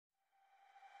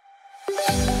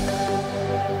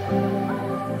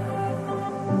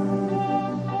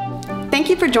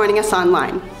for joining us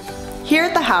online. Here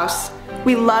at the house,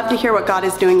 we love to hear what God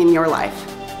is doing in your life.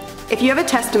 If you have a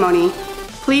testimony,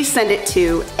 please send it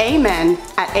to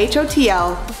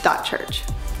amen@hotl.church.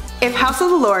 If House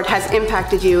of the Lord has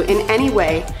impacted you in any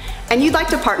way and you'd like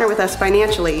to partner with us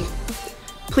financially,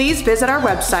 please visit our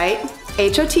website,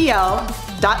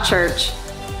 hotl.church,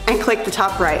 and click the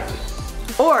top right.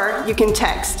 Or you can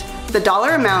text the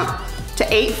dollar amount to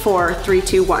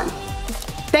 84321.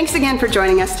 Thanks again for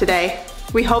joining us today.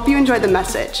 We hope you enjoyed the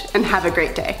message and have a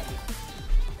great day.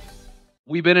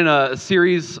 We've been in a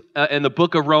series in the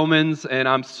book of Romans, and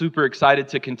I'm super excited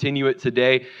to continue it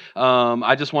today.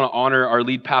 I just want to honor our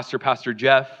lead pastor, Pastor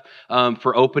Jeff,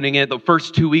 for opening it. The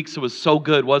first 2 weeks, it was so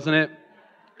good, wasn't it?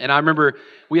 And I remember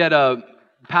we had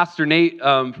Pastor Nate,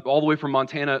 all the way from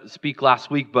Montana, speak last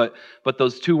week, but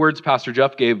those 2 words Pastor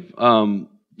Jeff gave,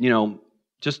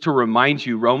 just to remind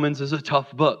you, Romans is a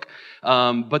tough book.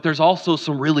 But there's also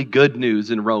some really good news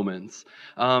in Romans.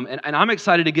 And I'm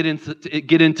excited to get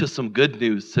into some good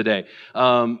news today.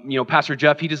 Pastor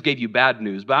Jeff, he just gave you bad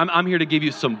news, but I'm here to give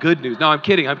you some good news. No, I'm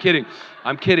kidding. I'm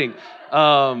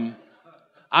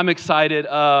excited.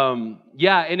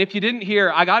 And if you didn't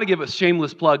hear, I got to give a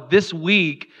shameless plug. This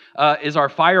week is our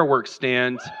fireworks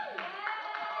stand.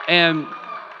 And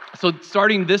so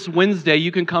starting this Wednesday,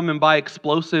 you can come and buy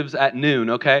explosives at noon,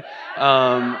 okay?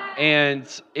 And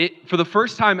for the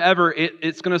first time ever,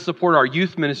 it's going to support our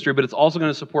youth ministry, but it's also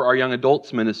going to support our young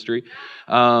adults ministry,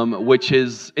 which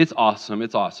is, it's awesome.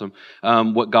 It's awesome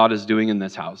what God is doing in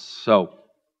this house. So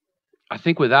I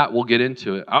think with that, we'll get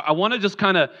into it. I want to just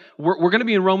kind of, we're going to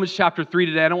be in Romans chapter 3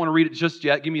 today. I don't want to read it just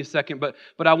yet. Give me a second. But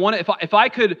I want to, if I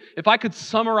could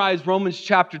summarize Romans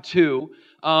chapter 2,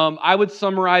 I would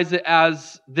summarize it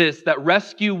as this, that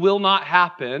rescue will not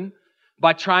happen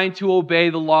by trying to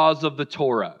obey the laws of the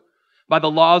Torah, by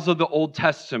the laws of the Old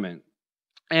Testament.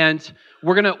 And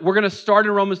we're gonna start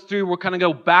in Romans 3. We'll kind of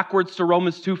go backwards to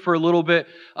Romans 2 for a little bit.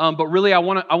 But really, I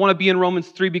want to be in Romans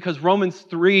 3 because Romans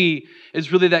 3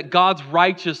 is really that God's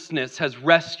righteousness has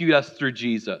rescued us through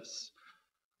Jesus.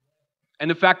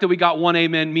 And the fact that we got one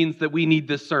amen means that we need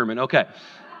this sermon. Okay.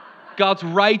 God's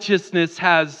righteousness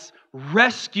has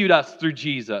rescued us through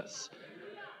Jesus.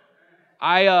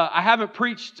 I haven't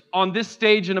preached on this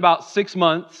stage in about 6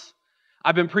 months.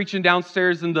 I've been preaching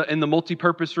downstairs in the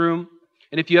multi-purpose room.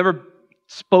 And if you ever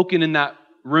spoken in that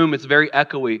room, it's very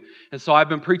echoey. And so I've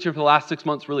been preaching for the last 6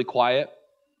 months really quiet.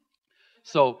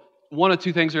 So one of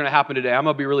 2 things are going to happen today. I'm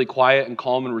going to be really quiet and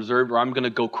calm and reserved, or I'm going to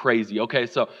go crazy. Okay,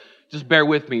 so just bear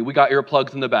with me. We got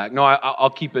earplugs in the back. No, I'll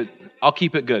keep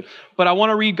it good. But I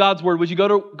want to read God's word. Would you go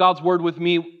to God's word with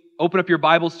me? Open up your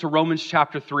Bibles to Romans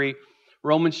chapter 3.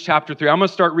 Romans chapter 3. I'm going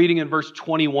to start reading in verse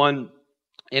 21.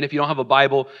 And if you don't have a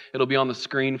Bible, it'll be on the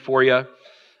screen for you.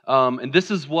 And this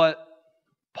is what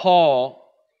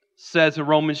Paul says in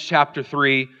Romans chapter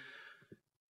 3.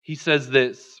 He says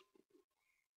this: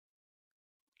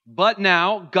 "But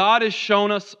now God has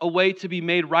shown us a way to be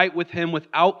made right with Him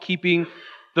without keeping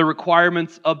the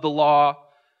requirements of the law,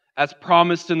 as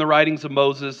promised in the writings of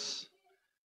Moses,"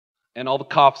 and all the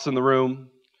coughs in the room,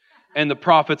 "and the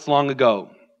prophets long ago."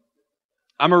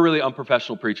 I'm a really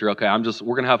unprofessional preacher, okay?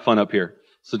 We're going to have fun up here.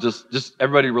 So just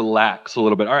everybody relax a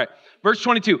little bit. All right. Verse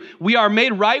 22, "We are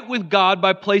made right with God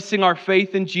by placing our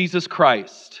faith in Jesus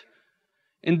Christ.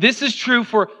 And this is true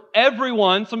for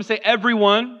everyone," somebody say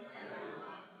everyone,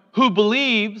 "who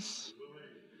believes,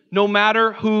 no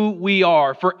matter who we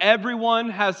are. For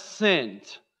everyone has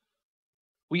sinned.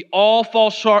 We all fall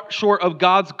short of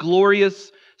God's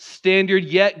glorious standard,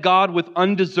 yet God, with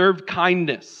undeserved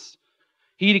kindness,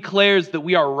 He declares that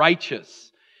we are righteous.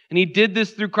 And He did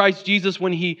this through Christ Jesus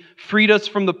when He freed us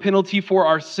from the penalty for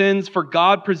our sins. For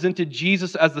God presented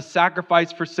Jesus as the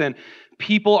sacrifice for sin.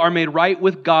 People are made right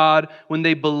with God when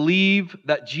they believe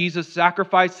that Jesus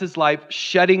sacrificed His life,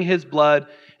 shedding His blood.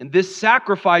 And this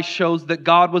sacrifice shows that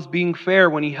God was being fair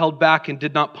when He held back and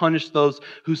did not punish those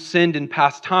who sinned in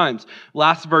past times."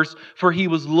 Last verse, "For He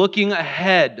was looking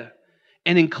ahead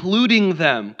and including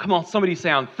them." Come on, somebody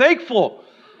say, "I'm thankful."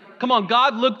 Come on,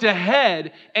 God looked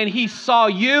ahead and He saw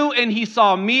you and He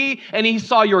saw me and He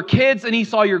saw your kids and He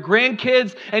saw your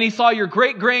grandkids and He saw your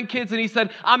great-grandkids and He said,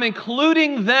 "I'm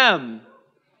including them."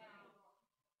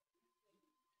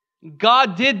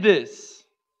 God did this.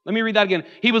 Let me read that again.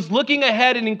 He was looking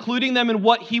ahead and including them in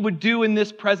what He would do in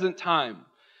this present time.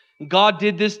 God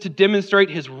did this to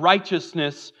demonstrate His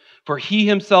righteousness, for He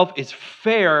Himself is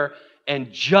fair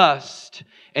and just,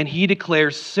 and He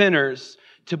declares sinners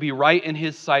to be right in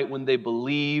His sight when they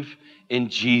believe in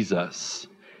Jesus.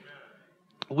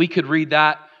 We could read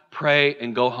that, pray,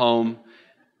 and go home,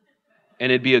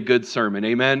 and it'd be a good sermon.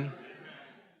 Amen?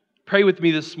 pray with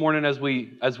me this morning as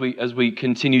we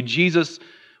continue. Jesus,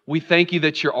 we thank you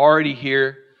that you're already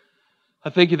here. I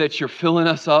thank you that you're filling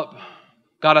us up.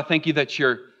 God, I thank you that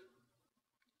you're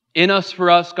in us for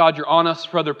us. God, you're on us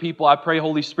for other people. I pray,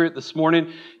 Holy Spirit, this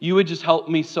morning, you would just help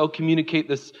me so communicate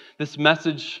this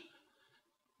message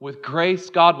with grace,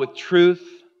 God, with truth.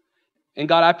 And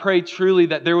God, I pray truly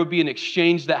that there would be an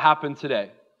exchange that happened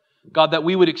today. God, that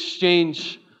we would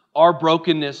exchange our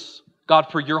brokenness, God,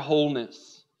 for your wholeness.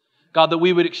 God, that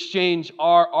we would exchange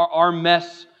our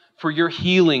mess for your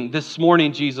healing this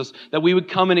morning, Jesus. That we would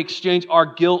come and exchange our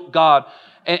guilt, God,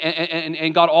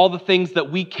 and God, all the things that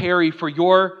we carry for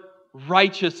your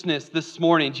righteousness this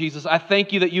morning, Jesus. I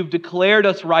thank you that you've declared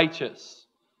us righteous.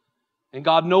 And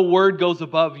God, no word goes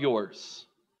above yours.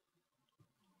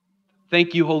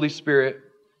 Thank you, Holy Spirit.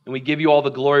 And we give you all the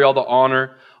glory, all the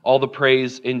honor, all the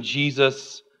praise in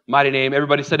Jesus' mighty name.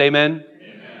 Everybody said amen?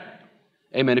 Amen.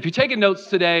 Amen. If you're taking notes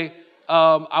today,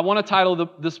 I want to title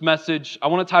this message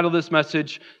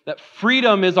that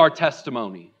freedom is our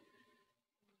testimony.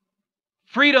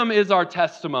 Freedom is our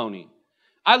testimony.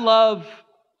 I love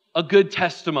a good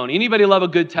testimony. Anybody love a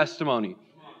good testimony?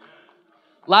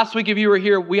 Last week, if you were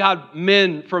here, we had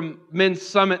men from Men's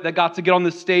Summit that got to get on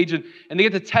the stage and they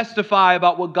get to testify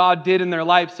about what God did in their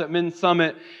lives at Men's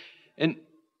Summit. And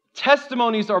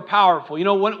testimonies are powerful. You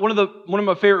know, one of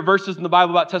my favorite verses in the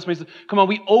Bible about testimonies is, come on,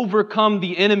 we overcome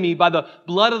the enemy by the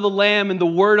blood of the Lamb and the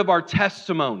word of our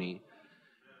testimony.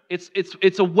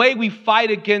 It's a way we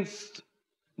fight against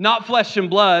not flesh and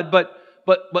blood,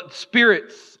 but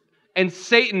spirits and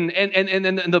Satan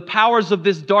and the powers of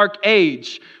this dark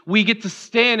age. We get to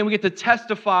stand and we get to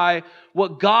testify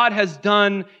what God has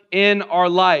done in our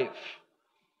life.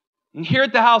 And here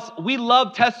at the house, we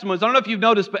love testimonies. I don't know if you've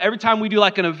noticed, but every time we do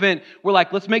like an event, we're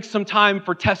like, let's make some time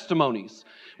for testimonies.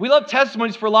 We love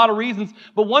testimonies for a lot of reasons,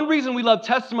 but one reason we love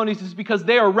testimonies is because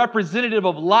they are representative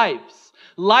of lives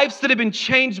that have been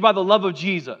changed by the love of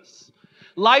Jesus,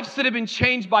 lives that have been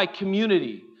changed by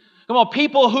community. Come on,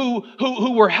 people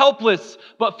who were helpless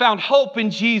but found hope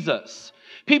in Jesus.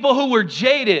 People who were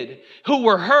jaded, who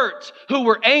were hurt, who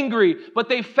were angry, but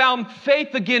they found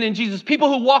faith again in Jesus. People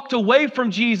who walked away from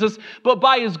Jesus, but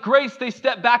by His grace, they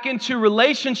stepped back into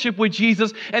relationship with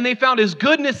Jesus and they found His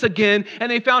goodness again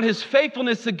and they found His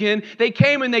faithfulness again. They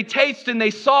came and they tasted and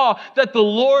they saw that the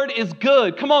Lord is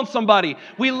good. Come on, somebody.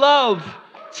 We love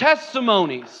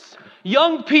testimonies.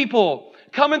 Young people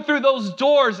coming through those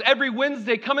doors every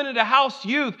Wednesday, coming into house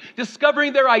youth,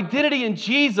 discovering their identity in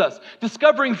Jesus,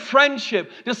 discovering friendship,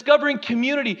 discovering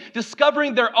community,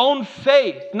 discovering their own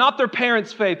faith, not their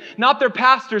parents' faith, not their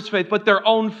pastor's faith, but their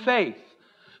own faith.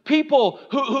 People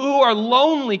who are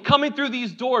lonely coming through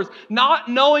these doors, not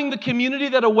knowing the community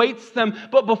that awaits them,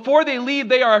 but before they leave,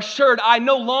 they are assured, I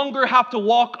no longer have to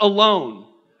walk alone.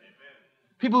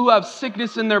 People who have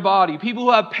sickness in their body, people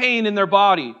who have pain in their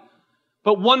body,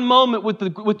 but one moment with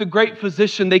the great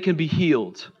physician, they can be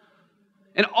healed.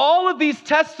 And all of these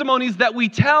testimonies that we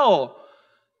tell,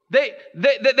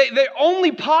 they're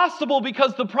only possible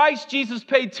because the price Jesus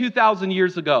paid 2,000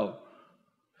 years ago.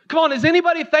 Come on, is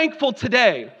anybody thankful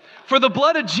today for the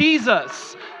blood of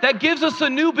Jesus that gives us a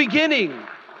new beginning?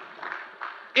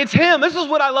 It's Him. This is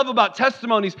what I love about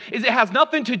testimonies, is it has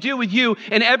nothing to do with you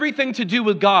and everything to do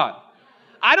with God.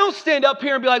 I don't stand up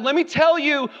here and be like, let me tell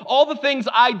you all the things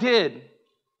I did.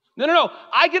 No.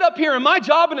 I get up here and my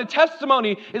job in a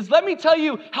testimony is let me tell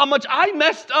you how much I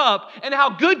messed up and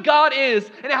how good God is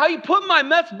and how He put my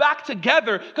mess back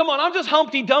together. Come on, I'm just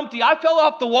Humpty Dumpty. I fell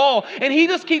off the wall and He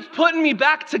just keeps putting me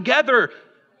back together.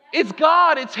 It's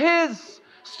God. It's His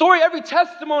story. Every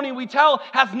testimony we tell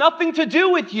has nothing to do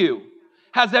with you,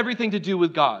 has everything to do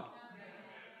with God.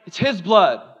 It's His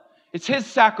blood. It's His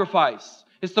sacrifice.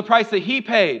 It's the price that He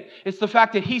paid. It's the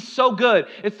fact that He's so good.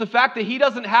 It's the fact that He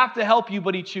doesn't have to help you,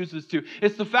 but He chooses to.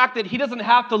 It's the fact that He doesn't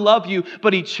have to love you,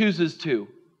 but He chooses to.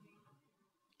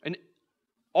 And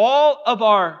all of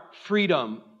our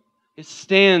freedom, it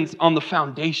stands on the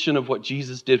foundation of what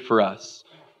Jesus did for us.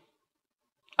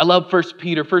 I love 1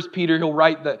 Peter. 1 Peter, he'll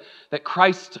write that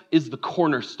Christ is the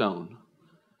cornerstone.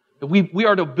 That we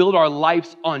are to build our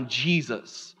lives on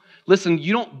Jesus. Listen,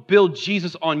 you don't build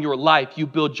Jesus on your life, you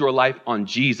build your life on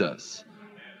Jesus.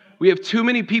 We have too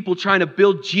many people trying to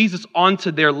build Jesus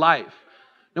onto their life.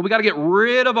 Now we got to get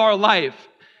rid of our life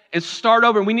and start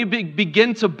over. And we need to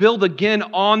begin to build again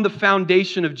on the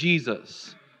foundation of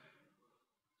Jesus.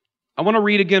 I want to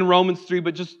read again Romans 3,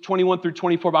 but just 21 through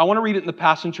 24. But I want to read it in the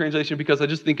Passion Translation because I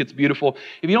just think it's beautiful.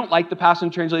 If you don't like the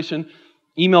Passion Translation,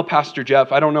 email Pastor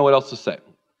Jeff. I don't know what else to say.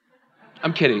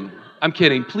 I'm kidding.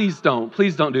 Please don't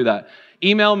do that.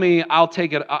 email me. I'll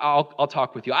take it. I'll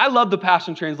talk with you. I love the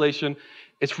Passion Translation.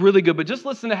 It's really good, but just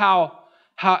listen to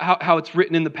how it's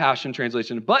written in the Passion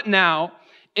Translation. But now,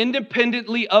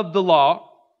 independently of the law,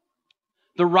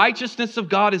 the righteousness of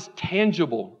God is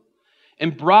tangible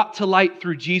and brought to light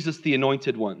through Jesus, the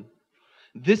Anointed One.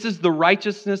 This is the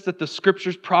righteousness that the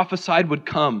Scriptures prophesied would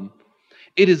come.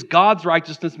 It is God's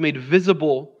righteousness made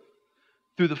visible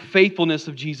through the faithfulness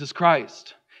of Jesus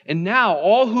Christ. And now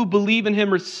all who believe in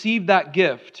him receive that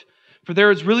gift. For there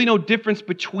is really no difference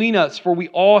between us, for we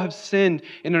all have sinned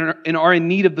and are in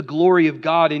need of the glory of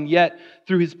God. And yet,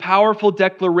 through his powerful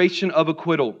declaration of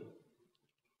acquittal,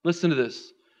 listen to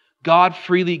this, God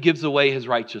freely gives away his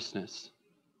righteousness.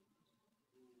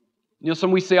 You know,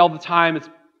 something we say all the time, it's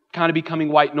kind of becoming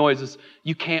white noise, is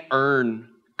you can't earn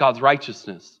God's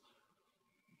righteousness.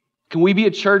 Can we be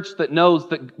a church that knows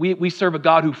that we serve a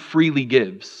God who freely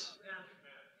gives?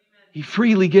 He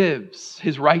freely gives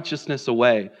his righteousness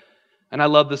away. And I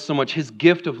love this so much. His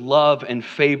gift of love and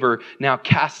favor now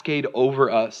cascade over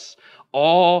us.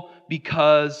 All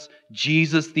because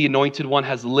Jesus, the Anointed One,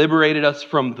 has liberated us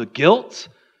from the guilt,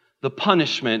 the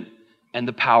punishment, and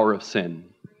the power of sin.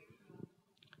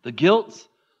 The guilt,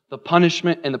 the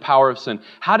punishment, and the power of sin.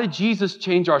 How did Jesus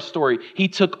change our story? He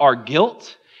took our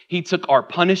guilt, he took our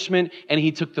punishment, and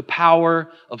he took the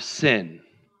power of sin.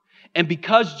 And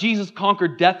because Jesus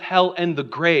conquered death, hell, and the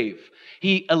grave,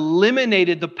 he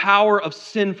eliminated the power of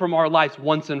sin from our lives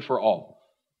once and for all.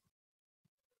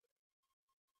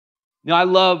 Now, I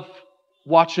love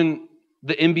watching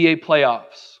the NBA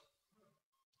playoffs.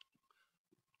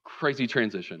 Crazy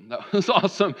transition. That was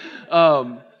awesome.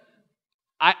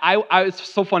 It's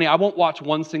so funny. I won't watch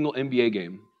one single NBA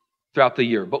game throughout the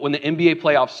year, but when the NBA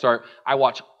playoffs start, I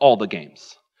watch all the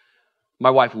games. My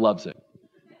wife loves it.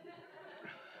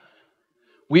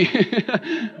 We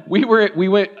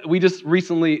just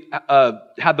recently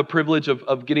had the privilege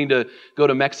of getting to go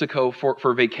to Mexico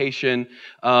for vacation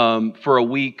for a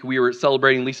week. We were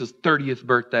celebrating Lisa's 30th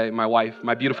birthday.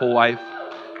 My beautiful wife.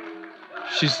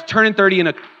 She's turning 30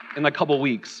 in a couple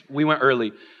weeks. We went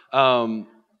early. And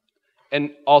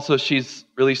also, she's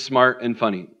really smart and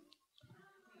funny.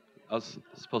 I was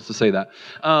supposed to say that.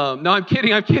 No, I'm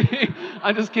kidding.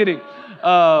 I'm just kidding.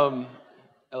 I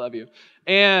love you.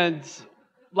 And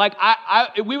like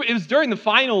it was during the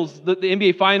finals, the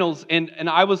NBA finals, and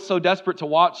I was so desperate to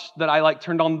watch that I like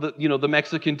turned on the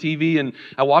Mexican TV and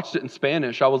I watched it in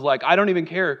Spanish. I was like, I don't even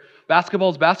care.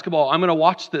 Basketball's basketball. I'm gonna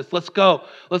watch this. Let's go.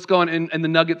 And the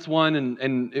Nuggets won,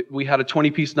 and we had a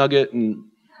 20-piece nugget, and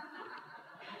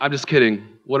I'm just kidding.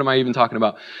 What am I even talking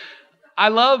about? I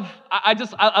love the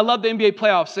NBA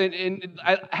playoffs, and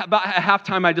about at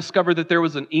halftime I discovered that there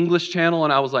was an English channel,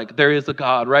 and I was like, there is a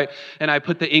God, right? And I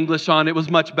put the English on. It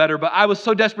was much better, but I was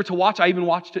so desperate to watch. I even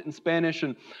watched it in Spanish,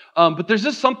 and but there's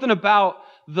just something about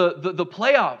the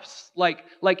playoffs, like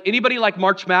anybody like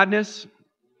March Madness.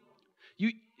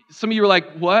 Some of you are like,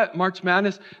 what? March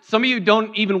Madness? Some of you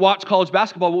don't even watch college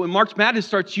basketball, but when March Madness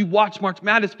starts, you watch March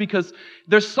Madness because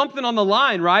there's something on the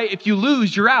line, right? If you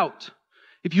lose, you're out.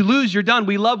 If you lose, you're done.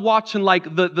 We love watching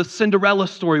like the Cinderella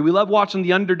story. We love watching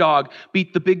the underdog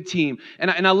beat the big team.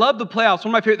 And I love the playoffs. One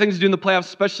of my favorite things to do in the playoffs,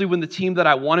 especially when the team that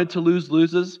I wanted to lose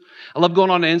loses. I love going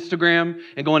on Instagram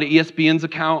and going to ESPN's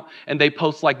account, and they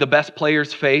post like the best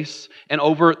player's face, and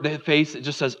over the face it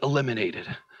just says eliminated.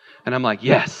 And I'm like,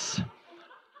 yes,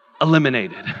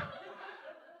 eliminated.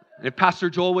 And if Pastor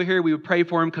Joel were here, we would pray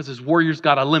for him because his Warriors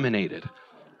got eliminated.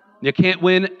 You can't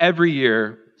win every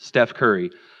year, Steph Curry.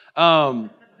 But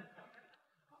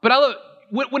I love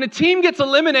when a team gets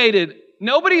eliminated,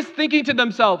 nobody's thinking to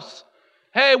themselves,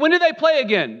 hey, when do they play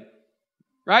again?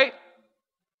 Right?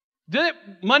 Did it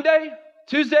Monday?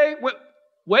 Tuesday?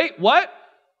 Wait, what?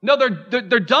 No,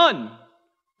 they're done.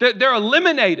 They're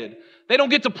eliminated. They don't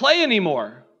get to play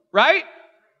anymore, right?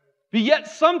 But yet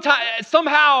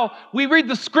somehow we read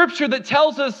the scripture that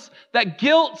tells us that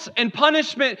guilt and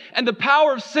punishment and the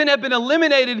power of sin have been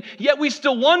eliminated, yet we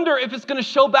still wonder if it's going to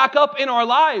show back up in our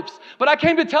lives. But I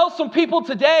came to tell some people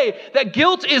today that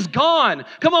guilt is gone.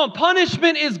 Come on,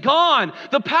 punishment is gone.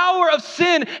 The power of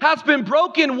sin has been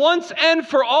broken once and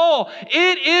for all.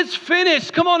 It is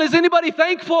finished. Come on, is anybody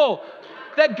thankful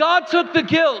that God took the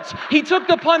guilt, he took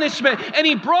the punishment, and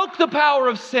he broke the power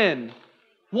of sin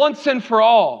once and for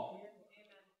all?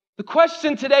 The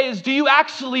question today is, do you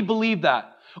actually believe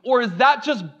that? Or is that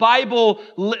just Bible,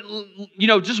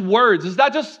 just words? Is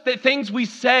that just the things we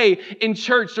say in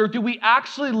church? Or do we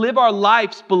actually live our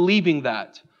lives believing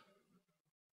that?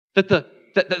 That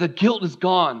the guilt is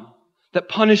gone, that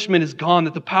punishment is gone,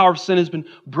 that the power of sin has been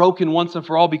broken once and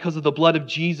for all because of the blood of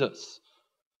Jesus.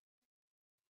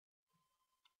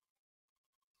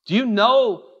 Do you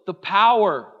know the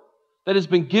power that has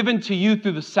been given to you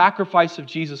through the sacrifice of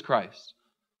Jesus Christ?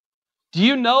 Do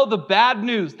you know the bad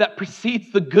news that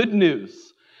precedes the good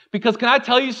news? Because can I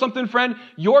tell you something, friend?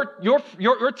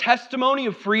 Your testimony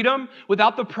of freedom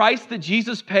without the price that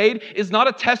Jesus paid is not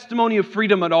a testimony of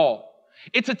freedom at all.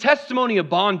 It's a testimony of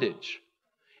bondage.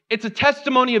 It's a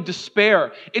testimony of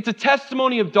despair. It's a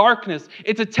testimony of darkness.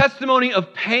 It's a testimony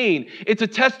of pain. It's a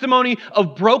testimony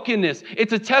of brokenness.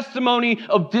 It's a testimony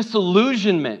of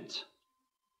disillusionment.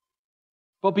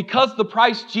 But because the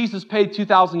price Jesus paid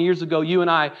 2,000 years ago, you and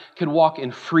I can walk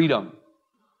in freedom.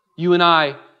 You and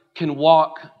I can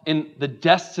walk in the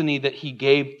destiny that He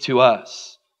gave to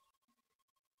us.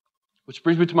 Which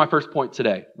brings me to my first point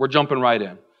today. We're jumping right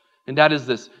in. And that is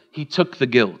this: He took the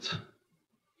guilt.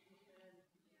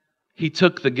 He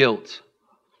took the guilt.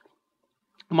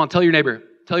 Come on, tell your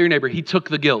neighbor, He took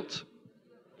the guilt.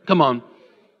 Come on.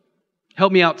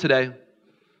 Help me out today.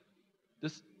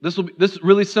 This is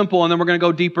really simple, and then we're going to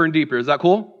go deeper and deeper. Is that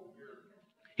cool?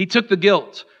 He took the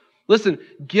guilt. Listen,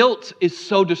 guilt is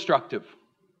so destructive.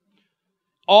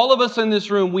 All of us in this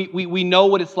room, we know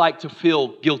what it's like to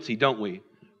feel guilty, don't we?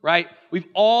 Right? We've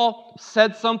all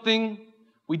said something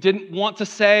we didn't want to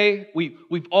say.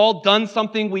 We've all done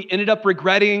something we ended up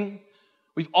regretting.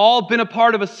 We've all been a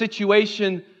part of a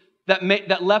situation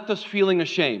that left us feeling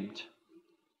ashamed.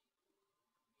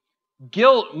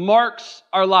 Guilt marks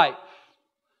our life,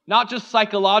 not just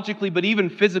psychologically, but even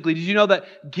physically. Did you know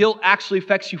that guilt actually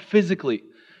affects you physically?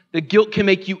 That guilt can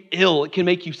make you ill. It can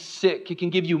make you sick. It can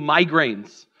give you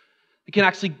migraines. It can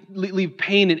actually leave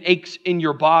pain and aches in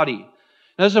your body.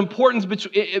 Now, there's importance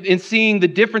in seeing the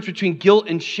difference between guilt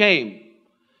and shame.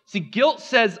 See, guilt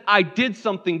says, I did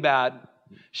something bad.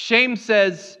 Shame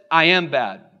says, I am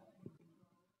bad.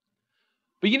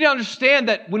 But you need to understand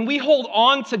that when we hold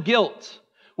on to guilt,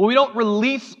 when we don't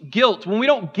release guilt, when we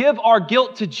don't give our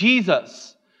guilt to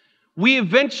Jesus, we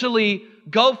eventually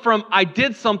go from I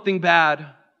did something bad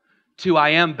to I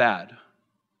am bad.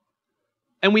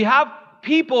 And we have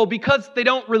people, because they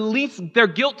don't release their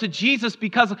guilt to Jesus,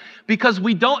 because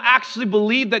we don't actually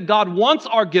believe that God wants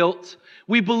our guilt.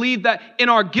 We believe that in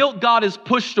our guilt, God is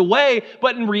pushed away,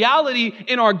 but in reality,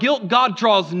 in our guilt, God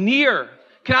draws near.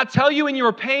 Can I tell you, in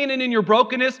your pain and in your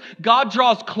brokenness, God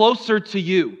draws closer to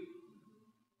you.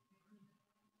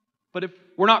 But if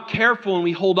we're not careful and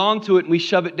we hold on to it and we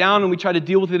shove it down and we try to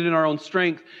deal with it in our own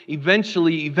strength,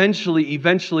 eventually,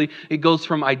 it goes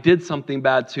from I did something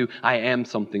bad to I am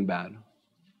something bad.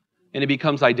 And it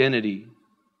becomes identity.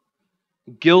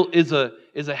 Guilt is a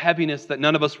heaviness that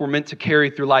none of us were meant to carry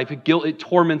through life. Guilt, it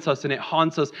torments us and it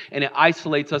haunts us and it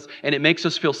isolates us and it makes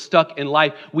us feel stuck in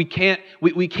life. We can't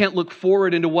look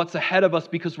forward into what's ahead of us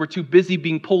because we're too busy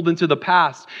being pulled into the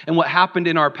past and what happened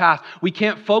in our past. We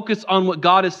can't focus on what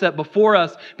God has set before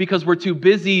us because we're too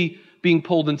busy being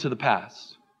pulled into the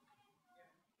past.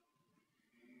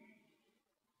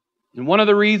 And one of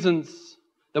the reasons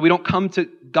that we don't come to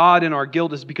God in our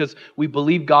guilt is because we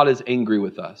believe God is angry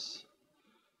with us.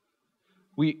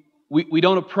 We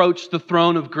don't approach the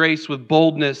throne of grace with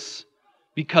boldness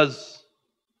because,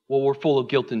 well, we're full of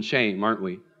guilt and shame, aren't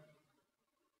we?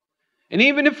 And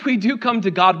even if we do come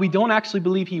to God, we don't actually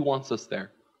believe He wants us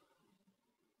there.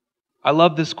 I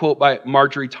love this quote by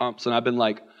Marjorie Thompson.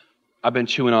 I've been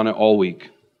chewing on it all week.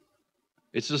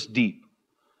 It's just deep.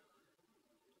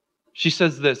 She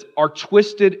says this: our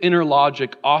twisted inner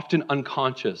logic, often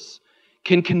unconscious,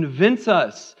 can convince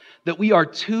us that we are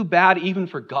too bad even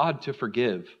for God to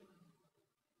forgive.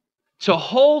 To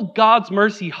hold God's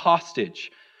mercy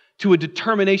hostage to a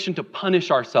determination to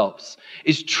punish ourselves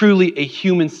is truly a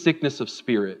human sickness of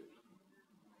spirit.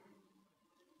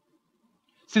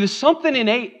 See, there's something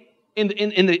innate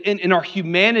in our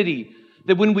humanity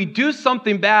that when we do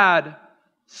something bad,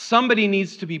 somebody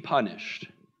needs to be punished.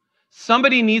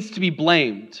 Somebody needs to be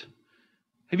blamed.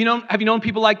 Have you known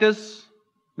people like this?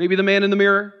 Maybe the man in the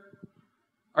mirror?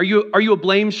 Are you a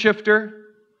blame shifter?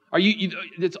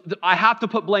 I have to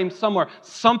put blame somewhere.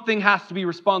 Something has to be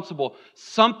responsible.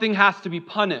 Something has to be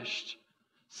punished.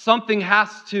 Something has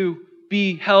to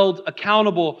be held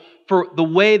accountable for the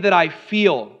way that I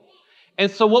feel.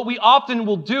 And so what we often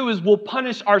will do is we'll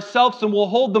punish ourselves and we'll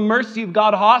hold the mercy of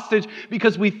God hostage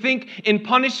because we think in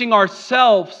punishing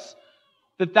ourselves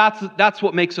that's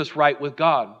what makes us right with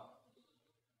God.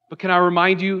 But can I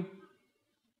remind you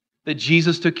that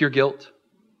Jesus took your guilt?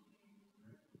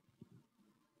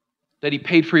 That He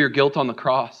paid for your guilt on the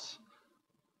cross?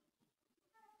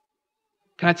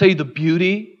 Can I tell you the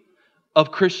beauty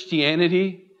of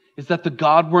Christianity is that the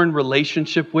God we're in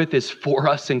relationship with is for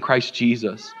us in Christ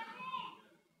Jesus.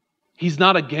 He's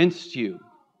not against you.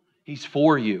 He's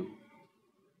for you.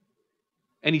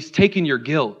 and he's taken your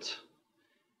guilt.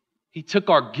 He took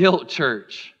our guilt,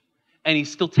 church, and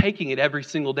he's still taking it every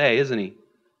single day, isn't he?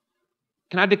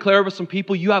 Can I declare over some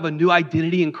people, you have a new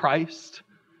identity in Christ?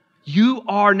 You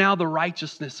are now the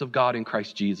righteousness of God in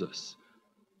Christ Jesus.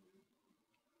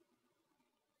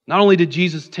 Not only did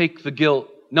Jesus take the guilt,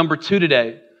 number two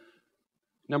today,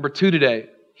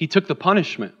 he took the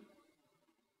punishment.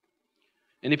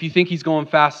 And if you think he's going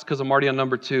fast because I'm already on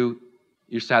number two,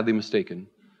 you're sadly mistaken,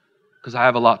 because I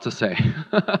have a lot to say.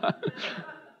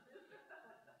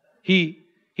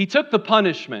 He took the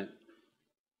punishment.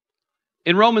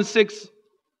 In Romans 6,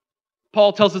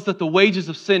 Paul tells us that the wages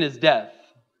of sin is death,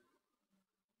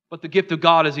 but the gift of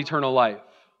God is eternal life.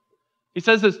 He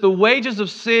says this, the wages of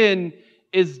sin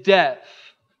is death.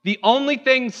 The only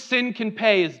thing sin can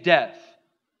pay is death.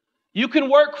 You can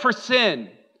work for sin,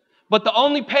 but the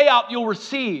only payout you'll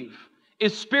receive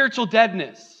is spiritual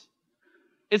deadness,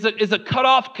 is a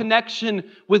cut-off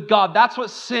connection with God. That's what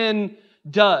sin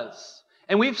does.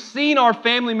 And we've seen our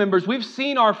family members, we've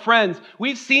seen our friends,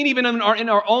 we've seen even in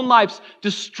our own lives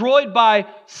destroyed by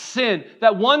sin.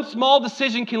 That one small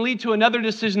decision can lead to another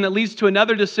decision that leads to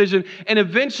another decision, and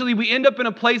eventually we end up in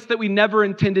a place that we never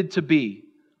intended to be.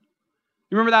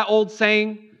 You remember that old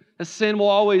saying? That sin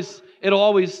it'll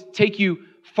always take you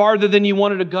farther than you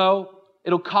wanted to go.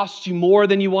 It'll cost you more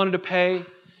than you wanted to pay,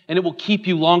 and it will keep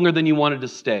you longer than you wanted to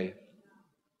stay.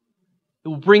 It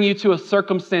will bring you to a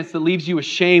circumstance that leaves you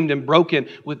ashamed and broken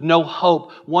with no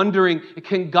hope, wondering,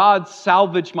 can God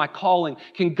salvage my calling?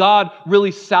 Can God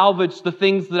really salvage the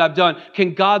things that I've done?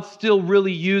 Can God still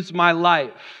really use my life?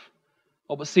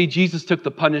 Oh, but see, Jesus took the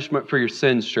punishment for your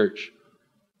sins, church.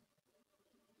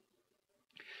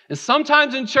 And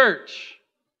sometimes in church,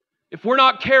 if we're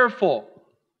not careful,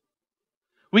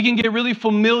 we can get really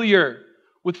familiar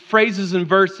with phrases and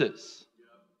verses.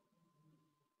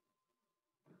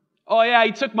 Oh yeah,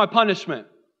 he took my punishment.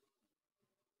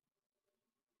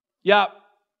 Yeah,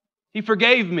 he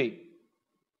forgave me.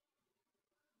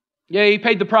 Yeah, he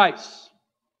paid the price.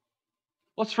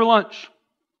 What's for lunch?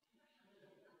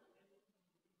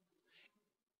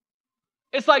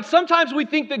 It's like sometimes we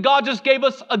think that God just gave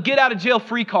us a get out of jail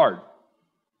free card.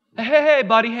 Hey,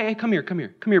 buddy, hey, come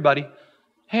here, buddy.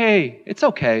 Hey, it's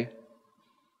okay.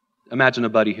 Imagine a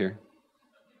buddy here.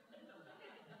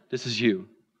 This is you.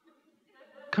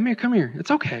 Come here.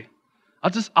 It's okay.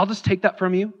 I'll just take that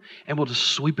from you and we'll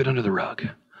just sweep it under the rug.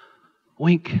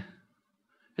 Wink.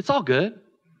 It's all good.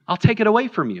 I'll take it away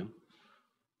from you.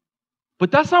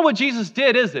 But that's not what Jesus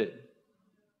did, is it?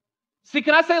 See,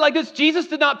 can I say it like this? Jesus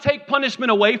did not take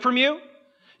punishment away from you.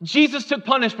 Jesus took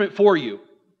punishment for you.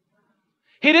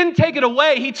 He didn't take it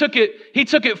away. He took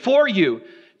it for you.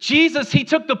 Jesus, he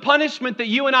took the punishment that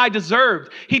you and I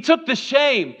deserved. He took the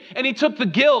shame, and he took the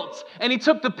guilt, and he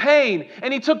took the pain,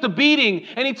 and he took the beating,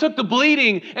 and he took the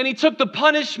bleeding, and he took the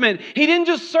punishment. He didn't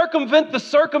just circumvent the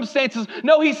circumstances.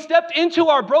 No, he stepped into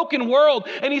our broken world,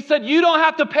 and he said, you don't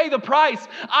have to pay the price.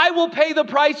 I will pay the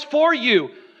price for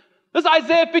you. As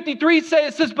Isaiah 53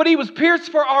 says, but he was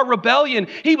pierced for our rebellion.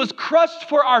 He was crushed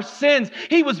for our sins.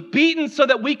 He was beaten so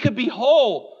that we could be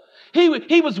whole.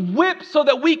 He was whipped so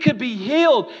that we could be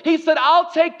healed. He said, I'll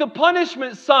take the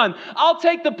punishment, son. I'll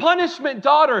take the punishment,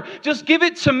 daughter. Just give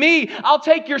it to me. I'll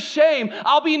take your shame.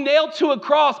 I'll be nailed to a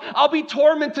cross. I'll be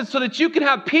tormented so that you can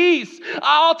have peace.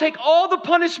 I'll take all the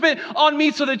punishment on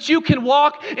me so that you can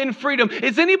walk in freedom.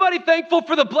 Is anybody thankful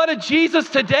for the blood of Jesus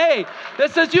today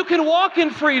that says you can walk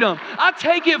in freedom? I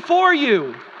take it for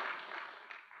you.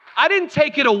 I didn't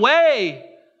take it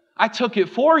away. I took it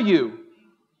for you.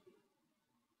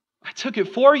 I took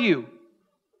it for you.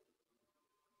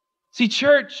 See,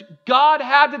 church, God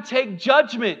had to take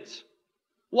judgment.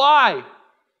 Why?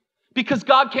 Because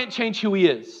God can't change who he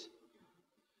is.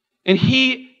 And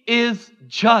he is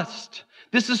just.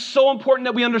 This is so important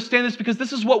that we understand this because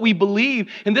this is what we believe.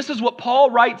 And this is what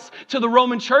Paul writes to the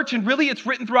Roman church. And really it's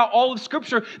written throughout all of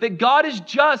Scripture that God is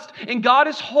just and God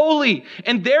is holy.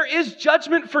 And there is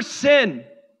judgment for sin.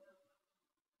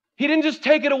 He didn't just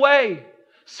take it away.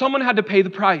 Someone had to pay the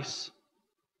price.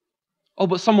 Oh,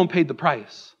 but someone paid the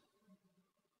price.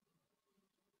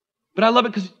 But I love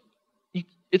it because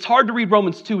it's hard to read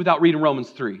Romans 2 without reading Romans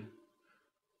 3.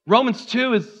 Romans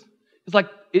 2 is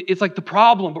like the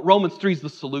problem, but Romans 3 is the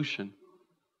solution.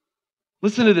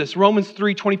 Listen to this, Romans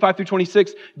 3, 25 through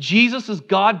 26. Jesus'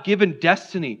 God-given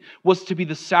destiny was to be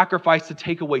the sacrifice to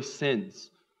take away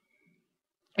sins.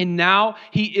 And now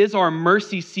he is our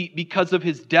mercy seat because of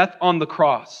his death on the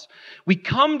cross. We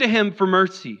come to him for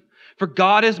mercy, for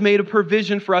God has made a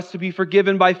provision for us to be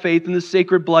forgiven by faith in the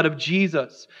sacred blood of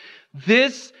Jesus.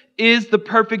 This is the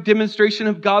perfect demonstration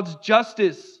of God's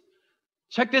justice.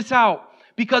 Check this out.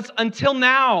 Because until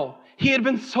now, he had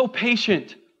been so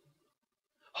patient,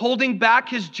 holding back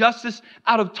his justice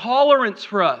out of tolerance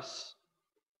for us.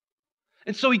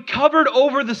 And so he covered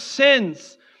over the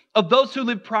sins of those who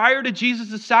lived prior to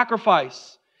Jesus'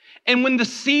 sacrifice. And when the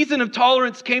season of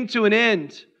tolerance came to an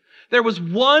end, there was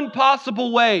one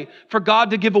possible way for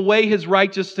God to give away his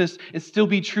righteousness and still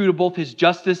be true to both his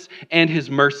justice and his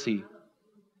mercy.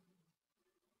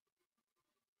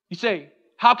 You say,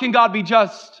 how can God be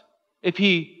just if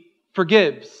he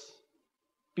forgives?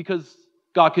 Because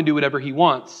God can do whatever he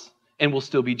wants and will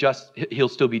still be just. He'll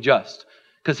still be just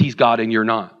because he's God and you're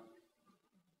not.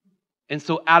 And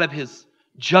so out of his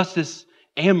justice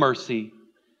and mercy,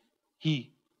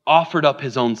 he offered up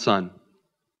his own son.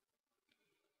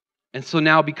 And so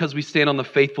now, because we stand on the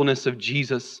faithfulness of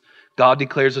Jesus, God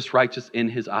declares us righteous in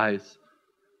his eyes.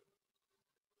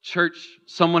 Church,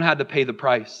 someone had to pay the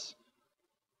price.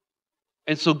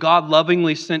 And so God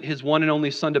lovingly sent his one and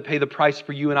only son to pay the price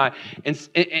for you and I.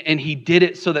 And he did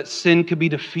it so that sin could be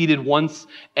defeated once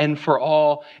and for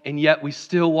all. And yet we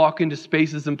still walk into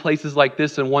spaces and places like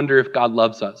this and wonder if God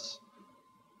loves us.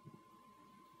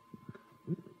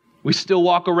 We still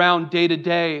walk around day to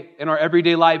day in our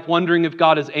everyday life wondering if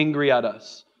God is angry at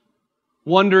us.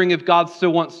 Wondering if God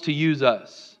still wants to use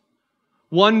us.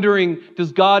 Wondering,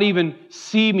 does God even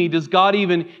see me? Does God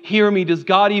even hear me? Does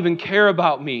God even care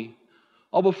about me?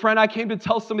 Oh, but friend, I came to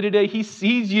tell somebody today, he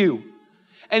sees you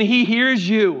and he hears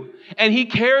you and he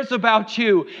cares about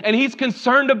you and he's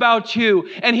concerned about you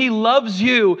and he loves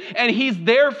you and he's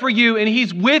there for you and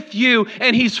he's with you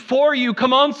and he's for you.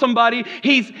 Come on, somebody.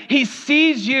 He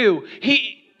sees you.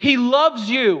 He loves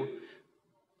you.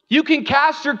 You can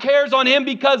cast your cares on him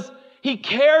because he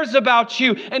cares about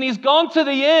you, and he's gone to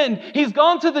the end. He's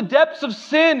gone to the depths of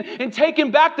sin and taken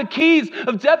back the keys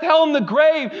of death, hell, and the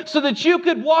grave so that you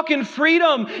could walk in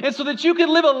freedom and so that you could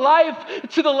live a life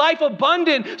to the life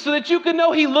abundant, so that you could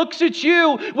know he looks at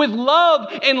you with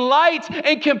love and light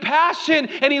and compassion,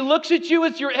 and he looks at you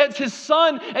as his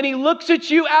son, and he looks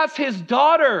at you as his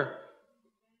daughter.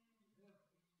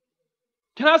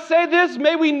 Can I say this?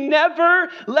 May we never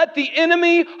let the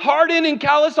enemy harden and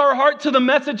callous our heart to the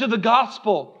message of the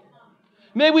gospel.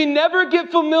 May we never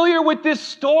get familiar with this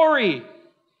story.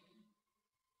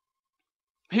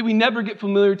 May we never get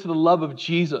familiar to the love of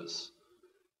Jesus,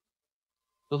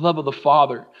 the love of the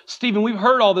Father. Stephen, we've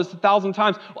heard all this 1,000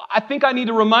 times. I think I need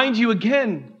to remind you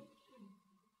again.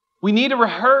 We need to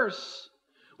rehearse.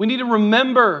 We need to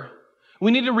remember.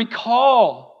 We need to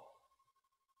recall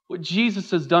what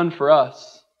Jesus has done for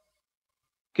us.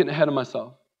 Getting ahead of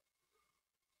myself.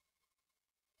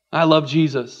 I love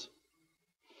Jesus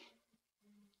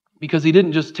because he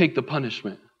didn't just take the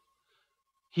punishment.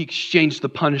 He exchanged the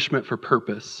punishment for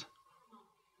purpose.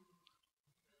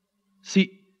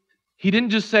 See, he didn't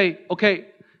just say, okay,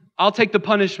 I'll take the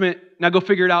punishment, now go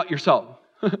figure it out yourself.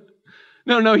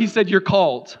 No, he said, you're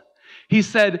called. He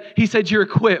said, you're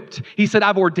equipped. He said,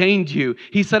 I've ordained you.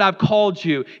 He said, I've called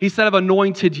you. He said, I've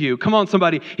anointed you. Come on,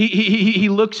 somebody. He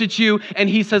looks at you and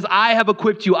he says, I have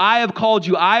equipped you. I have called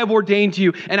you. I have ordained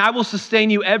you. And I will sustain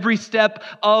you every step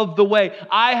of the way.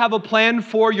 I have a plan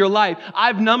for your life.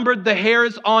 I've numbered the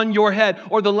hairs on your head,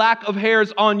 or the lack of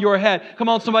hairs on your head. Come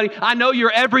on, somebody. I know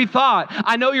your every thought.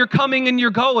 I know you're coming and you're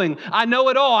going. I know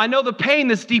it all. I know the pain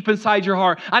that's deep inside your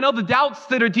heart. I know the doubts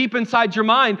that are deep inside your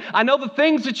mind. I know the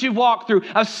things that you've walked through.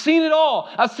 I've seen it all.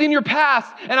 I've seen your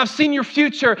past and I've seen your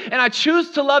future, and I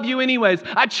choose to love you anyways.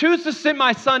 I choose to send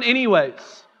my son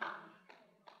anyways.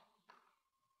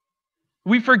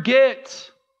 We forget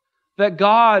that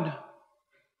God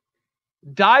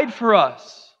died for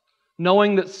us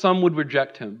knowing that some would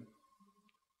reject him.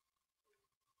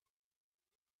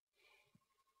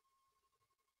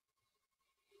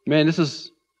 Man, this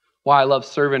is why I love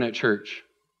serving at church.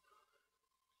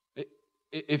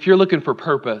 If you're looking for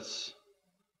purpose,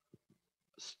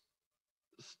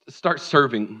 start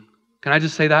serving. Can I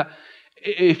just say that?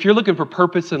 If you're looking for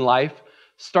purpose in life,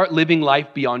 start living life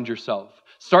beyond yourself.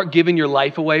 Start giving your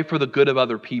life away for the good of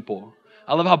other people.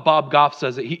 I love how Bob Goff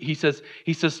says it. He says,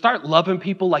 start loving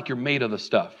people like you're made of the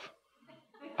stuff.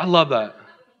 I love that.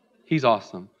 He's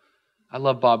awesome. I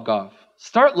love Bob Goff.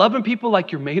 Start loving people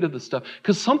like you're made of the stuff.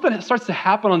 Because something starts to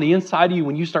happen on the inside of you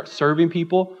when you start serving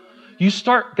people. You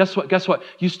start, guess what?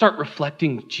 You start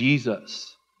reflecting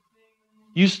Jesus.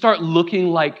 You start looking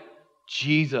like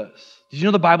Jesus. Did you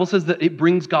know the Bible says that it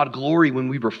brings God glory when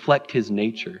we reflect his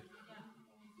nature?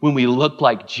 When we look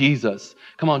like Jesus.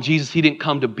 Come on, Jesus, he didn't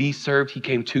come to be served. He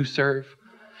came to serve.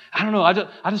 I don't know. I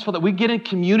just felt that we get in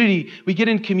community. We get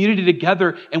in community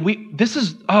together and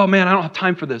oh man, I don't have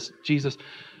time for this, Jesus.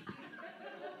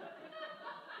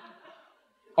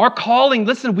 Our calling,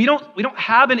 listen, we don't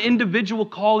have an individual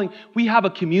calling. We have a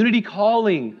community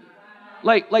calling.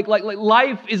 Like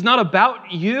life is not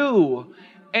about you.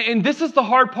 And this is the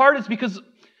hard part, is because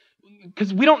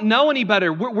we don't know any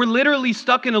better. We're literally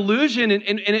stuck in illusion, and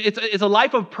it's a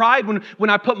life of pride when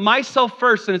I put myself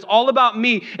first and it's all about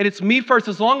me and it's me first.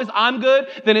 As long as I'm good,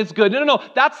 then it's good. No.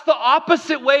 That's the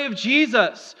opposite way of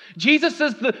Jesus. Jesus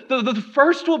says the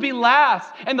first will be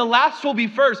last and the last will be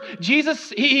first.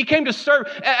 Jesus, he came to serve,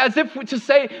 as if to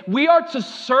say we are to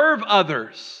serve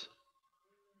others.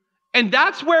 And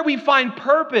that's where we find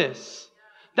purpose.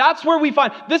 That's where we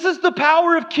find, this is the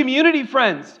power of community,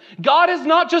 friends. God has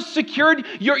not just secured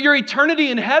your eternity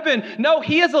in heaven. No,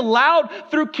 He has allowed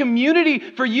through community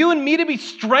for you and me to be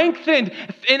strengthened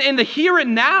in the here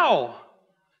and now.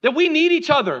 That we need each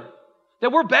other.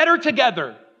 That we're better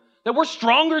together. That we're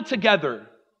stronger together.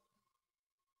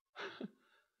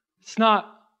 It's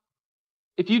not,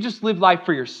 if you just live life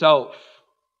for yourself,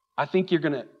 I think you're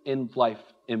going to end life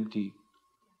empty.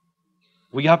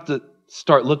 We have to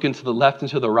start looking to the left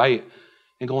and to the right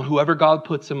and going, whoever God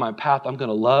puts in my path, I'm going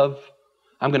to love,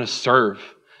 I'm going to serve,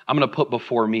 I'm going to put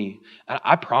before me. And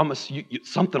I promise you,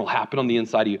 something will happen on the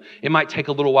inside of you. It might take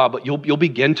a little while, but you'll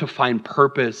begin to find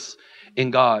purpose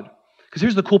in God. Because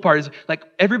here's the cool part is, like,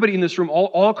 everybody in this room,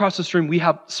 all across this room, we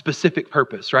have specific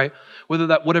purpose, right?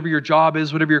 Whatever your job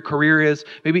is, whatever your career is,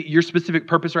 maybe your specific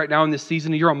purpose right now in this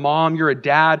season, you're a mom, you're a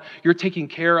dad, you're taking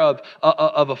care of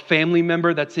a family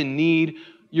member that's in need.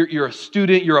 You're a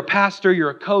student, you're a pastor,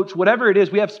 you're a coach, whatever it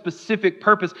is, we have specific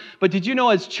purpose. But did you know,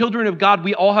 as children of God,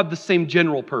 we all have the same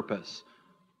general purpose?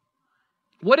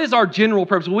 What is our general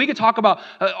purpose? Well, we could talk about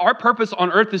our purpose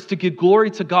on earth is to give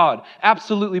glory to God.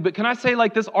 Absolutely. But can I say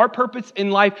like this? Our purpose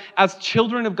in life as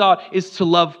children of God is to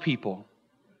love people.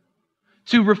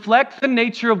 To reflect the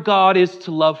nature of God is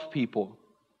to love people.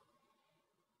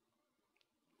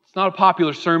 It's not a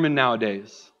popular sermon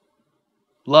nowadays.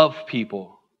 Love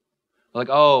people. Like,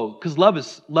 oh, because love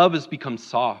has become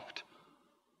soft.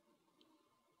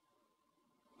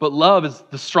 But love is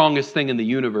the strongest thing in the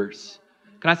universe.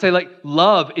 Can I say, like,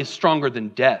 love is stronger than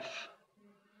death.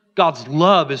 God's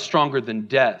love is stronger than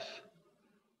death.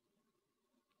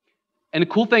 And the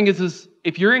cool thing is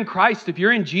if you're in Christ, if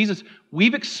you're in Jesus,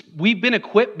 we've been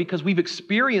equipped because we've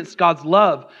experienced God's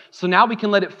love. So now we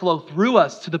can let it flow through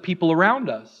us to the people around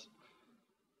us.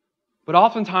 But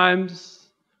oftentimes,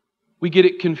 we get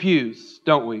it confused,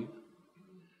 don't we?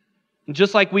 And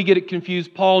just like we get it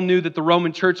confused, Paul knew that the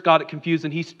Roman church got it confused,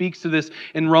 and he speaks to this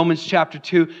in Romans chapter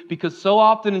 2, because so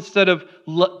often instead of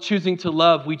choosing to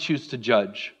love, we choose to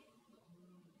judge.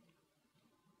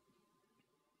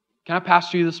 Can I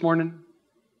pastor you this morning?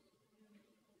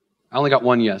 I only got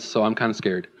one yes, so I'm kind of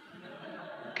scared.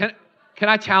 Can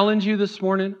I challenge you this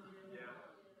morning?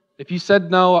 If you said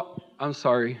no, I'm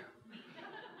sorry.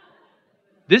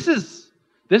 This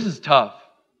is tough,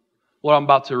 what I'm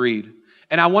about to read.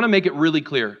 And I want to make it really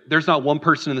clear. There's not one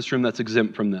person in this room that's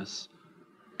exempt from this.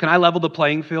 Can I level the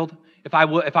playing field? If I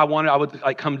wanted, I would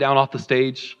like come down off the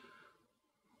stage.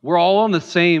 We're all on the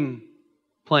same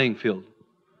playing field.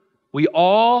 We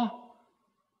all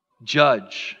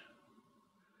judge.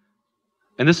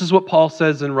 And this is what Paul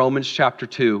says in Romans chapter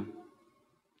 2.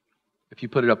 If you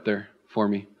put it up there for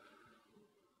me.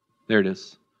 There it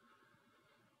is.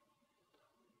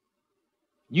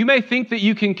 You may think that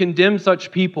you can condemn such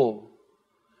people.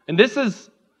 And this is,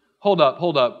 hold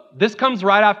up. This comes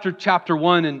right after chapter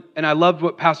 1, and I loved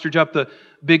what Pastor Jeff, the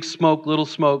big smoke, little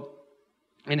smoke,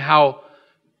 and how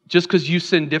just because you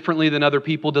sin differently than other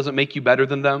people doesn't make you better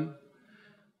than them.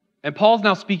 And Paul's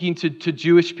now speaking to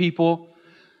Jewish people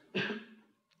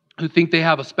who think they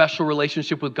have a special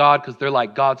relationship with God because they're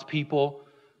like God's people,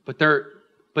 but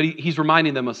he's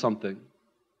reminding them of something.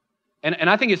 And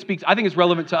I think it's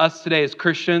relevant to us today as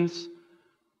Christians.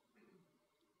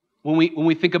 When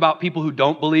we think about people who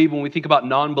don't believe, when we think about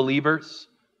non-believers,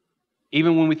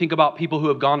 even when we think about people who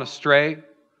have gone astray,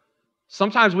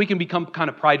 sometimes we can become kind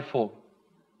of prideful.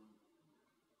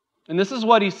 And this is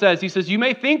what he says. He says, you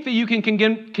may think that you can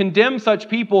condemn such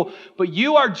people, but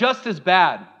you are just as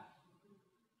bad.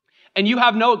 And you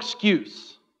have no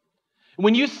excuse.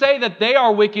 When you say that they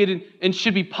are wicked and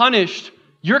should be punished,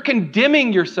 you're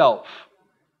condemning yourself.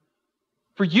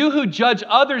 For you who judge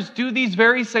others do these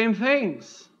very same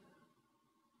things.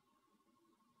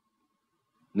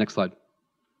 Next slide.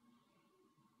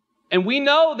 And we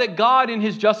know that God in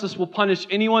His justice will punish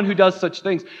anyone who does such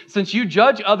things. Since you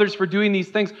judge others for doing these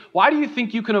things, why do you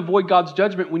think you can avoid God's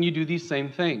judgment when you do these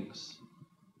same things?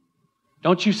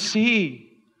 Don't you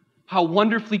see how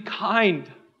wonderfully kind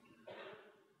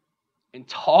and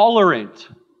tolerant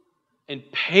and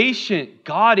patient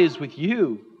God is with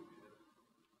you,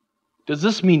 does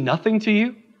this mean nothing to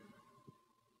you?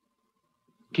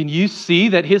 Can you see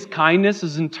that His kindness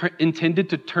is intended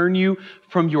to turn you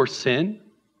from your sin?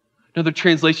 Another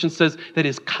translation says that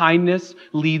His kindness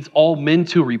leads all men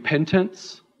to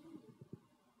repentance.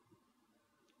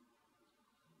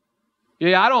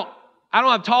 Yeah, I don't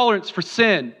have tolerance for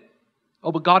sin.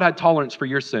 Oh, but God had tolerance for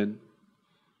your sin.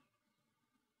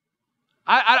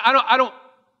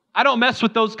 I don't mess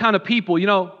with those kind of people,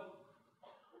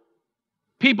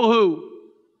 people who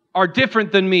are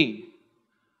different than me.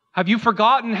 Have you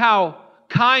forgotten how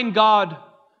kind God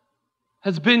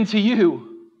has been to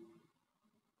you?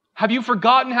 Have you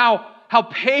forgotten how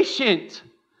patient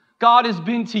God has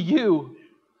been to you?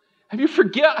 Have you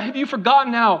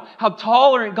forgotten how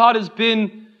tolerant God has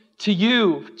been to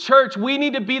you? Church, we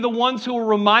need to be the ones who are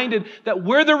reminded that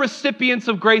we're the recipients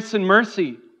of grace and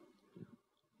mercy.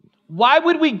 Why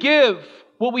would we give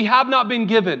what we have not been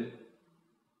given?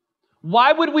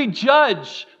 Why would we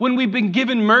judge when we've been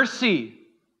given mercy?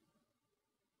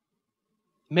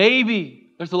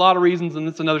 Maybe, there's a lot of reasons, and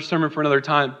it's another sermon for another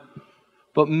time,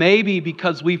 but maybe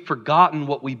because we've forgotten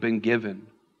what we've been given.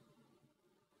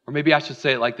 Or maybe I should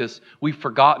say it like this: we've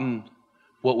forgotten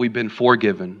what we've been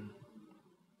forgiven.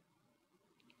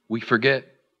 We forget.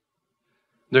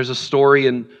 There's a story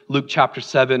in Luke chapter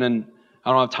 7, and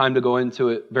I don't have time to go into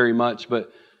it very much,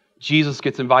 but Jesus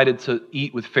gets invited to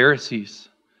eat with Pharisees.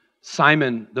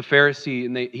 Simon, the Pharisee,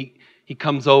 and he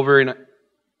comes over, and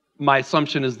my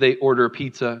assumption is they order a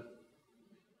pizza.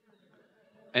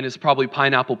 And it's probably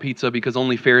pineapple pizza because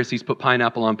only Pharisees put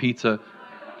pineapple on pizza.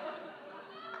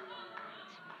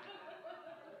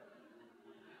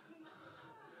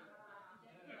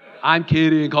 I'm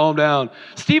kidding, calm down.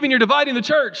 Stephen, you're dividing the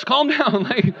church. Calm down.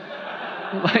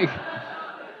 Like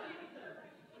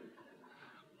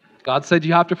God said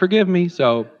you have to forgive me,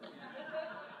 so.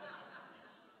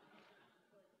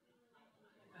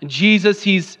 And Jesus,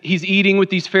 he's eating with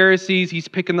these Pharisees. He's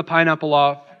picking the pineapple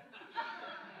off.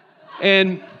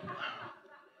 And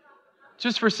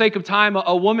just for sake of time,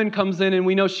 a woman comes in, and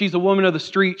we know she's a woman of the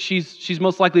street. She's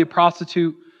most likely a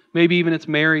prostitute. Maybe even it's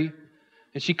Mary.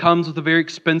 And she comes with a very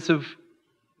expensive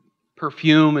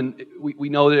perfume, and we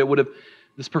know that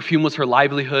this perfume was her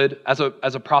livelihood. As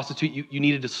a prostitute, you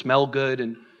needed to smell good,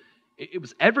 and it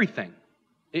was everything.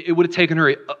 It would have taken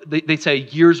her, they say, a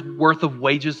year's worth of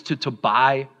wages to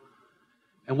buy.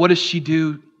 And what does she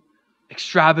do?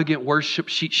 Extravagant worship.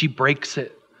 She breaks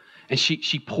it, and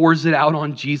she pours it out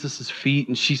on Jesus' feet,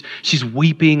 and she's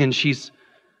weeping, and she's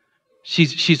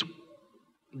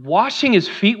washing His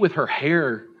feet with her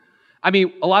hair. I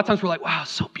mean, a lot of times we're like, wow,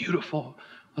 so beautiful.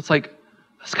 It's like,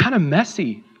 that's kind of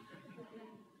messy.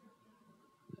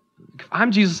 If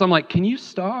I'm Jesus, I'm like, can you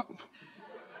stop?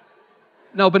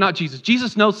 No, but not Jesus.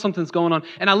 Jesus knows something's going on.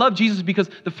 And I love Jesus because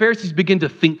the Pharisees begin to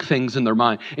think things in their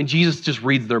mind, and Jesus just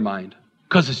reads their mind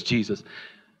because it's Jesus.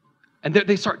 And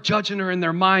they start judging her in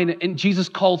their mind, and Jesus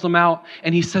calls them out,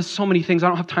 and He says so many things I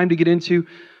don't have time to get into,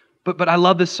 but I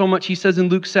love this so much. He says in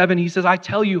Luke 7, He says, I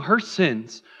tell you, her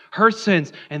sins,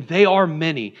 and they are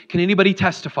many. Can anybody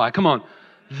testify? Come on.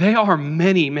 They are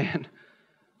many, man.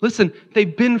 Listen,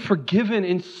 they've been forgiven,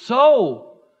 and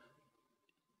so,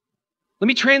 let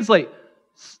me translate.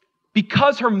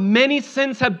 Because her many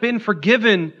sins have been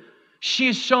forgiven, she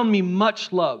has shown me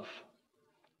much love.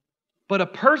 But a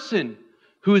person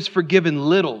who is forgiven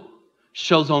little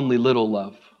shows only little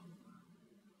love.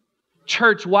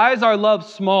 Church, why is our love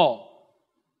small?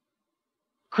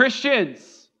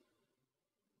 Christians,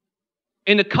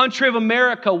 in the country of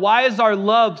America, why is our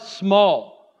love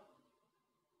small?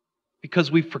 Because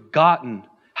we've forgotten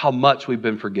how much we've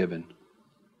been forgiven.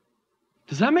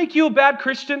 Does that make you a bad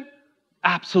Christian?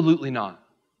 Absolutely not.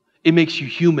 It makes you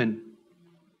human.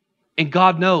 And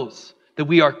God knows that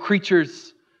we are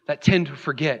creatures that tend to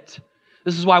forget.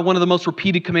 This is why one of the most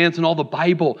repeated commands in all the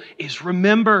Bible is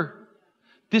remember.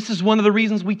 This is one of the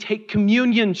reasons we take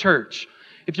communion, church.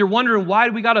 If you're wondering why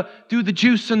do we got to do the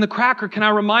juice and the cracker, can I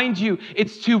remind you,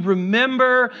 it's to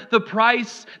remember the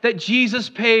price that Jesus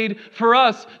paid for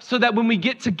us so that when we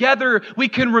get together, we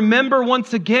can remember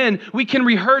once again. We can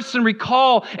rehearse and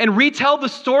recall and retell the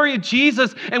story of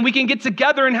Jesus, and we can get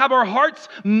together and have our hearts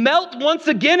melt once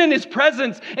again in His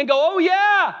presence and go, oh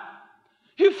yeah,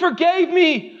 You forgave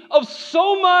me of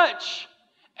so much,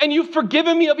 and You've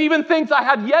forgiven me of even things I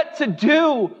had yet to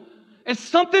do. And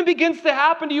something begins to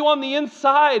happen to you on the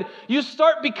inside. You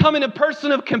start becoming a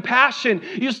person of compassion.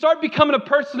 You start becoming a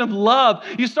person of love.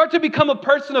 You start to become a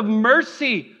person of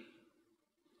mercy,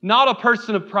 not a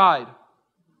person of pride,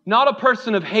 not a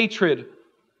person of hatred.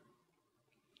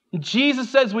 Jesus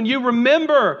says, when you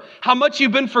remember how much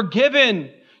you've been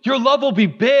forgiven, your love will be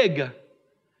big.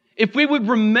 If we would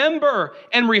remember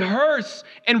and rehearse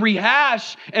and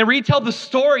rehash and retell the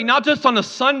story, not just on a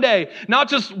Sunday, not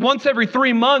just once every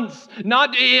 3 months,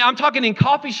 I'm talking in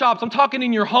coffee shops, I'm talking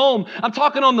in your home, I'm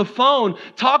talking on the phone,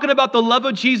 talking about the love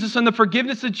of Jesus and the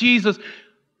forgiveness of Jesus,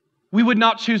 we would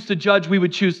not choose to judge, we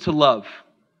would choose to love.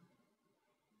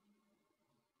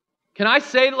 Can I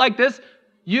say it like this?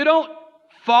 You don't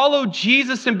follow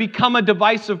Jesus and become a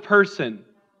divisive person.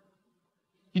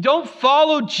 You don't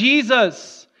follow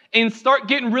Jesus and start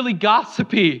getting really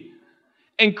gossipy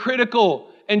and critical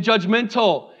and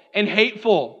judgmental and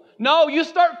hateful. No, you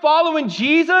start following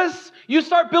Jesus, you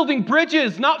start building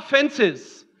bridges, not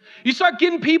fences. You start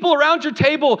getting people around your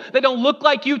table that don't look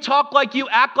like you, talk like you,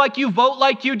 act like you, vote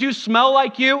like you, do smell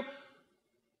like you.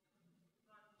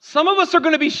 Some of us are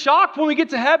going to be shocked when we get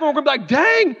to heaven. We're going to be like,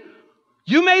 dang,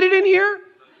 you made it in here?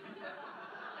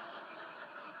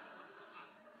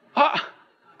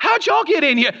 How'd y'all get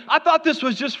in here? I thought this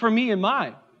was just for me and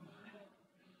mine.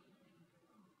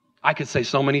 I could say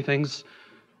so many things,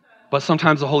 but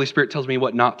sometimes the Holy Spirit tells me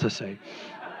what not to say.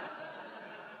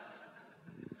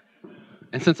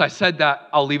 And since I said that,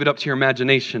 I'll leave it up to your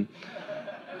imagination.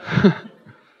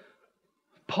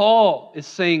 Paul is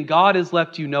saying God has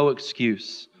left you no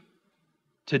excuse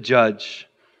to judge.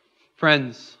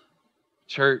 Friends,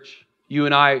 church, you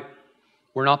and I,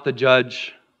 we're not the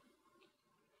judge.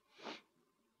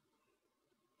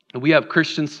 And we have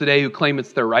Christians today who claim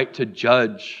it's their right to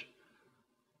judge.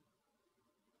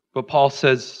 But Paul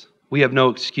says we have no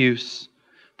excuse.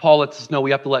 Paul lets us know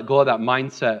we have to let go of that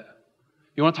mindset.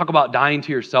 You want to talk about dying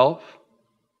to yourself?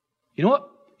 You know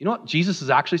what Jesus is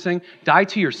actually saying? Die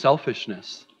to your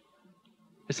selfishness.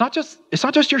 It's not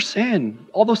just your sin.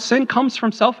 Although sin comes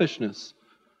from selfishness.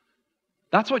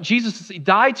 That's what Jesus is saying.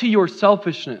 Die to your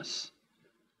selfishness.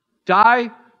 Die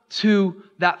to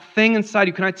that thing inside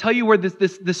you. Can I tell you where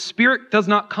this spirit does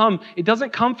not come? It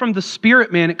doesn't come from the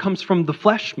spirit man. It comes from the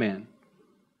flesh man.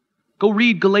 Go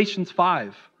read Galatians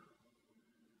 5.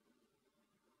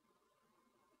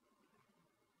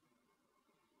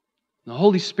 The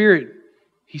Holy Spirit,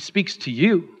 He speaks to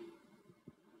you.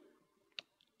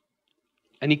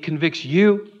 And He convicts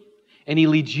you. And He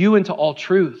leads you into all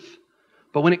truth.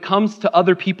 But when it comes to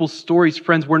other people's stories,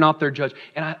 friends, we're not their judge.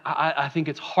 And I think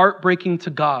it's heartbreaking to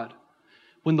God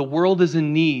when the world is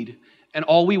in need and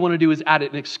all we want to do is add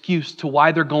an excuse to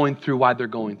why they're going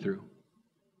through.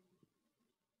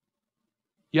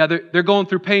 Yeah, they're going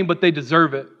through pain, but they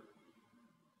deserve it.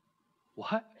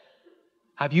 What?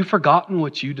 Have you forgotten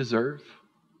what you deserve?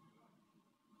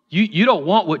 You don't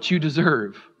want what you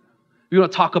deserve. You want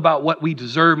to talk about what we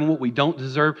deserve and what we don't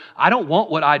deserve. I don't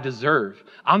want what I deserve.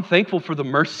 I'm thankful for the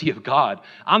mercy of God.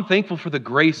 I'm thankful for the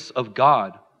grace of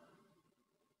God.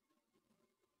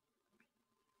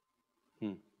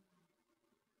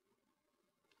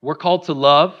 We're called to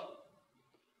love,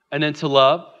 and then to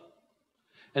love,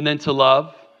 and then to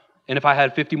love. And if I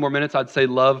had 50 more minutes, I'd say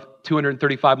love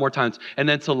 235 more times. And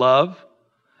then to love,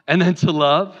 and then to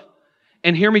love.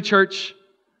 And hear me, church,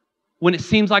 when it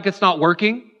seems like it's not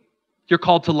working, you're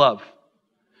called to love.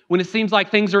 When it seems like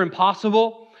things are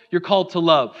impossible, you're called to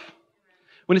love.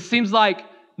 When it seems like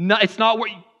it's not what,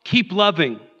 keep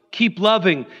loving, keep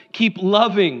loving, keep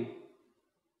loving.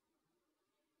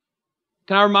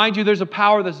 Can I remind you, there's a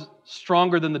power that's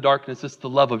stronger than the darkness. It's the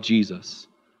love of Jesus.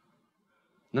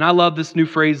 And I love this new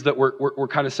phrase that we're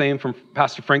kind of saying from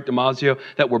Pastor Frank Damasio,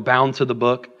 that we're bound to the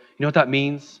book. You know what that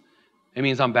means? It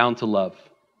means I'm bound to love.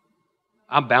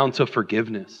 I'm bound to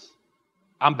forgiveness.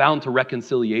 I'm bound to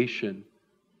reconciliation.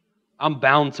 I'm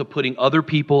bound to putting other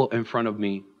people in front of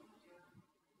me.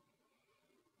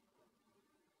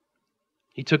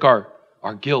 He took our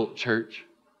guilt, church.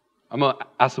 I'm going to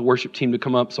ask the worship team to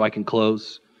come up so I can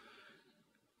close.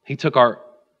 He took our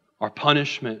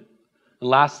punishment. And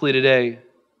lastly today,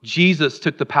 Jesus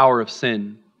took the power of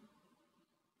sin.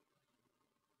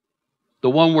 The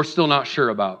one we're still not sure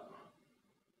about.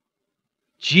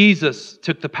 Jesus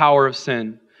took the power of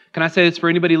sin. Can I say this for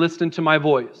anybody listening to my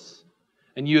voice?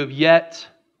 And you have yet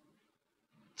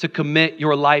to commit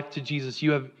your life to Jesus.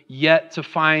 You have yet to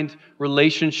find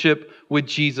relationship with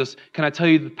Jesus. Can I tell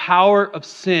you, the power of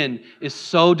sin is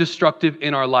so destructive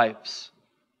in our lives.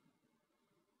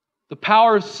 The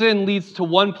power of sin leads to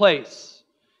one place,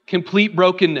 complete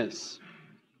brokenness.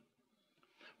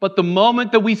 But the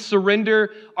moment that we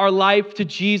surrender our life to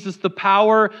Jesus, the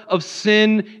power of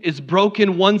sin is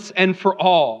broken once and for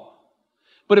all.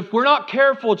 But if we're not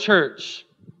careful, church,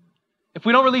 if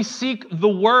we don't really seek the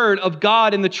word of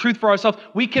God and the truth for ourselves,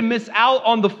 we can miss out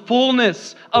on the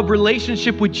fullness of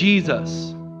relationship with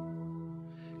Jesus.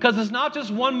 because it's not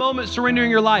just one moment surrendering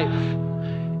your life.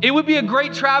 It would be a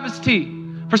great travesty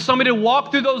for somebody to walk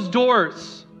through those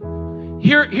doors,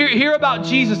 hear about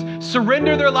Jesus,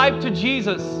 surrender their life to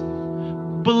Jesus,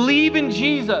 believe in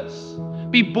Jesus,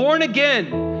 be born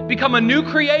again, become a new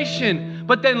creation,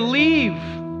 but then leave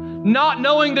not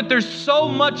knowing that there's so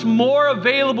much more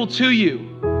available to you,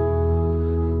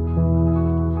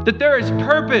 that there is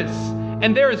purpose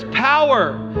and there is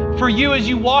power for you as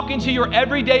you walk into your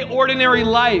everyday, ordinary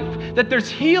life, that there's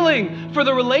healing for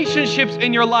the relationships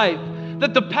in your life,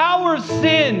 that the power of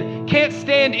sin can't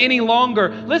stand any longer.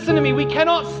 Listen to me, we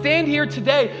cannot stand here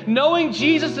today knowing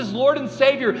Jesus is Lord and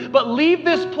Savior, but leave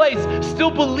this place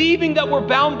still believing that we're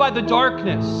bound by the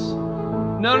darkness.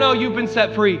 No, you've been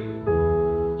set free.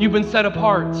 You've been set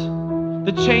apart.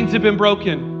 The chains have been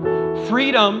broken.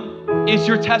 Freedom is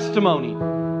your testimony.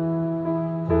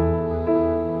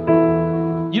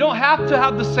 You don't have to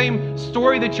have the same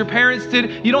story that your parents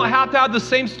did. You don't have to have the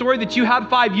same story that you had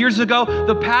 5 years ago.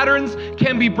 The patterns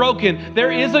can be broken.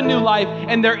 There is a new life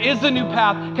and there is a new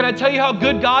path. Can I tell you how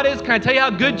good God is? Can I tell you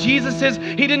how good Jesus is?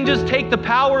 He didn't just take the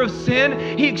power of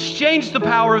sin. He exchanged the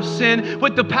power of sin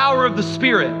with the power of the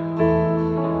Spirit.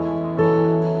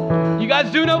 You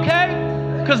guys doing okay?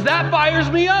 Because that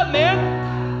fires me up,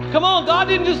 man. Come on, God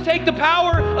didn't just take the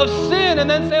power of sin and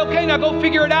then say, okay, now go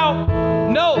figure it out.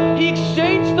 No, He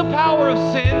exchanged the power of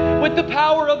sin with the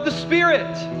power of the Spirit.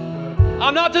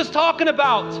 I'm not just talking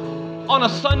about on a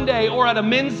Sunday or at a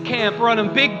men's camp or on a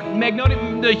big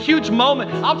a huge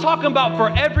moment. I'm talking about for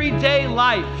everyday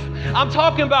life. I'm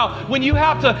talking about when you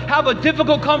have to have a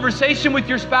difficult conversation with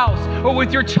your spouse or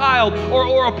with your child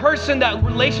or a person that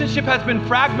relationship has been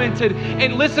fragmented.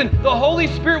 And listen, the Holy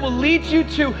Spirit will lead you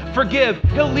to forgive.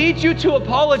 He'll lead you to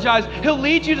apologize. He'll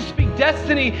lead you to speak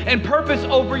destiny and purpose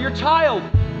over your child.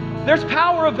 There's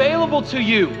power available to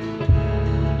you.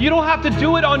 You don't have to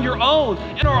do it on your own.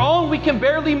 In our own, we can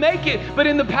barely make it. But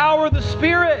in the power of the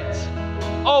Spirit,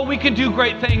 oh, we can do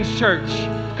great things, church.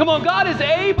 Come on, God is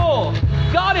able.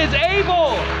 God is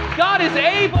able. God is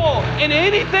able. And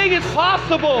anything is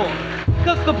possible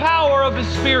because the power of His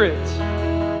Spirit.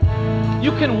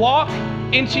 You can walk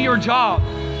into your job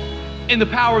in the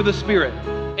power of the Spirit,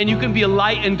 and you can be a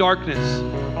light in darkness.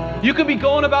 You can be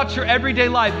going about your everyday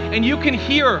life and you can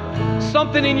hear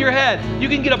something in your head. You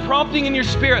can get a prompting in your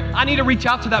spirit. I need to reach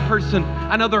out to that person.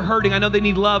 I know they're hurting. I know they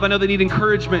need love. I know they need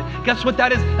encouragement. Guess what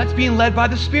that is? That's being led by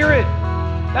the Spirit.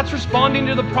 That's responding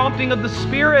to the prompting of the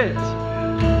Spirit.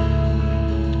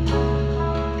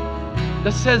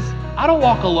 That says, I don't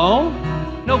walk alone.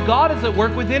 No, God is at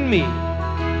work within me.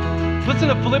 Listen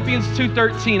to Philippians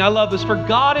 2:13. I love this. For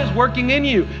God is working in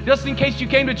you. Just in case you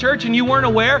came to church and you weren't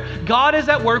aware, God is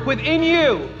at work within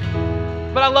you.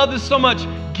 But I love this so much.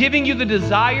 Giving you the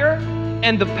desire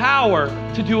and the power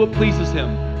to do what pleases Him.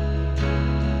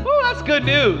 Oh, that's good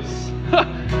news.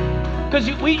 Because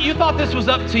you thought this was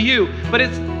up to you, but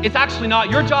it's actually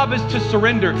not. Your job is to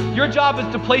surrender. Your job is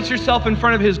to place yourself in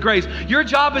front of His grace. Your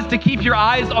job is to keep your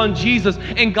eyes on Jesus.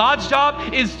 And God's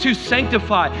job is to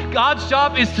sanctify. God's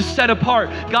job is to set apart.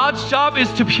 God's job is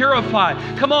to purify.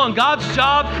 Come on, God's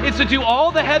job is to do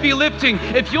all the heavy lifting.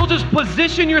 If you'll just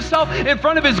position yourself in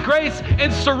front of His grace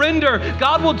and surrender,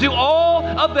 God will do all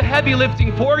of the heavy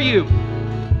lifting for you.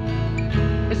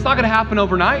 It's not going to happen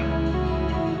overnight.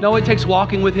 No, it takes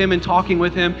walking with Him and talking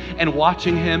with Him and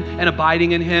watching Him and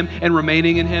abiding in Him and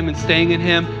remaining in Him and staying in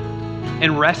Him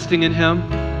and resting in Him.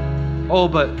 Oh,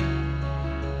 but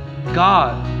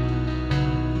God,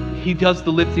 He does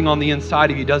the lifting on the inside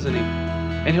of you, doesn't He?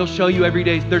 And He'll show you every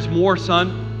day, there's more,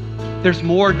 son. There's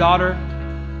more, daughter.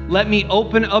 Let me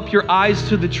open up your eyes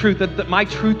to the truth, that my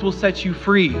truth will set you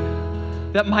free.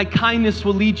 That my kindness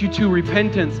will lead you to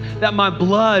repentance, that my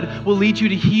blood will lead you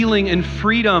to healing and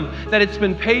freedom, that it's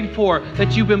been paid for,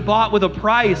 that you've been bought with a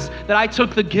price, that I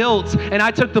took the guilt and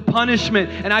I took the punishment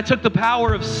and I took the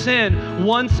power of sin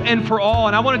once and for all.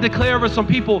 And I want to declare over some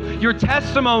people, your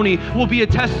testimony will be a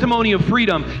testimony of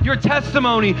freedom. Your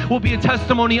testimony will be a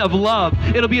testimony of love.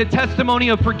 It'll be a testimony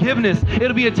of forgiveness.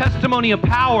 It'll be a testimony of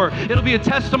power. It'll be a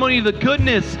testimony of the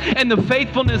goodness and the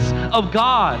faithfulness of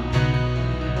God.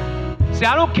 See,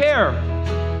 I don't care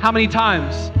how many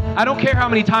times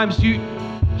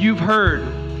you've heard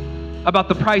about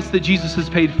the price that Jesus has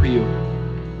paid for you.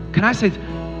 Can I say,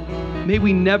 may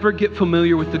we never get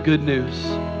familiar with the good news.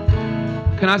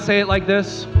 Can I say it like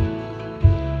this?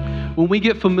 When we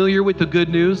get familiar with the good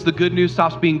news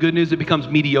stops being good news, it becomes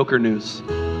mediocre news.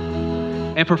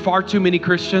 And for far too many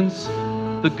Christians,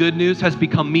 the good news has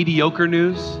become mediocre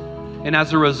news. And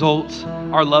as a result,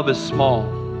 our love is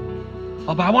small.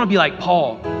 Oh, but I want to be like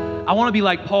Paul. I want to be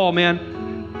like Paul,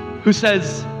 man, who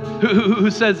says, who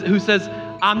says,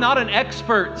 I'm not an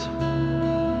expert.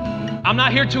 I'm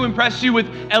not here to impress you with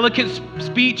eloquent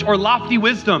speech or lofty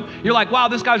wisdom. You're like, wow,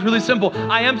 this guy's really simple.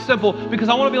 I am simple because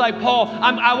I want to be like Paul.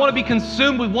 I want to be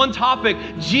consumed with one topic,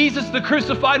 Jesus, the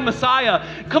crucified Messiah.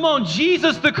 Come on,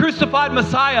 Jesus, the crucified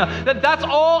Messiah. That's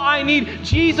all I need,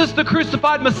 Jesus, the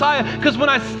crucified Messiah. Because when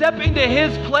I step into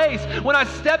his place, when I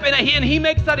step in and he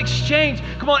makes that exchange,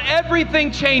 come on,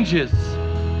 everything changes.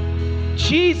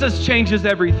 Jesus changes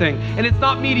everything. And it's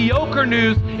not mediocre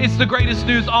news, it's the greatest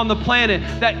news on the planet.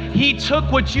 That he took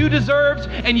what you deserved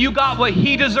and you got what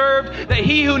he deserved. That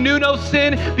he who knew no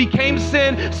sin became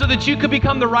sin so that you could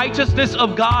become the righteousness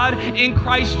of God in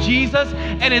Christ Jesus.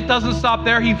 And it doesn't stop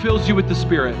there. He fills you with the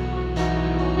Spirit.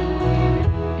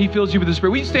 He fills you with the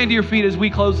Spirit. Will you stand to your feet as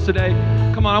we close today?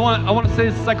 Come on, I want to say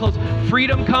this as I close.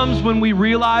 Freedom comes when we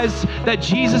realize that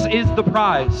Jesus is the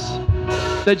prize.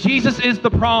 That Jesus is the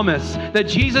promise, that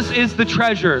Jesus is the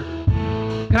treasure.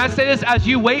 Can I say this? As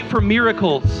you wait for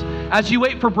miracles, as you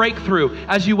wait for breakthrough,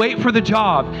 as you wait for the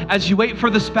job, as you wait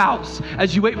for the spouse,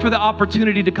 as you wait for the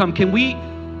opportunity to come, can we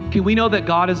know that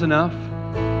God is enough?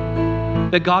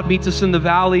 That God meets us in the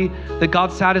valley, that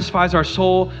God satisfies our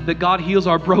soul, that God heals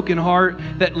our broken heart,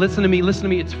 that listen to me,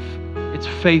 it's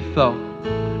faith though.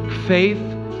 Faith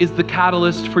is the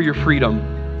catalyst for your freedom.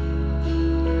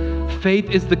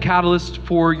 Faith is the catalyst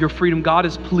for your freedom. God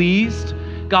is pleased.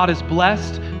 God is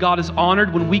blessed. God is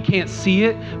honored when we can't see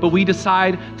it, but we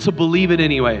decide to believe it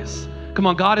anyways. Come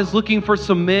on, God is looking for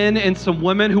some men and some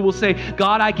women who will say,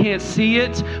 God, I can't see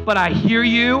it, but I hear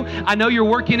you. I know you're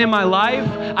working in my life.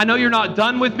 I know you're not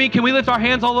done with me. Can we lift our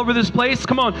hands all over this place?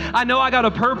 Come on. I know I got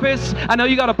a purpose. I know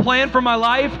you got a plan for my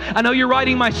life. I know you're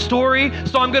writing my story,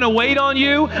 so I'm going to wait on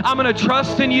you. I'm going to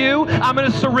trust in you. I'm going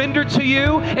to surrender to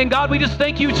you. And God, we just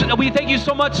thank you. We thank you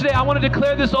so much today. I want to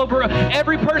declare this over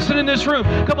every person in this room.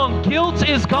 Come on, guilt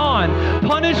is gone.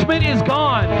 Punishment is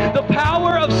gone. The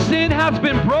power of sin has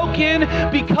been broken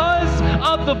because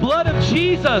of the blood of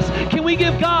Jesus. Can we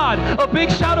give God a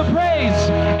big shout of praise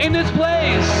in this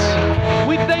place?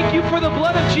 We thank you for the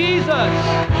blood of Jesus.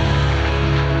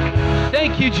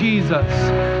 Thank you, Jesus.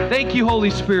 Thank you, Holy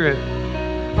Spirit.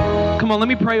 Come on, let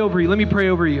me pray over you. Let me pray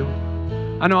over you.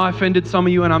 I know I offended some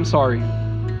of you and I'm sorry.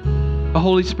 But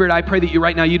Holy Spirit, I pray that you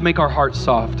right now, you'd make our hearts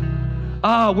soft.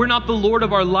 We're not the Lord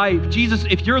of our life. Jesus,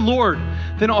 if you're Lord,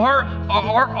 then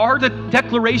our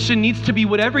declaration needs to be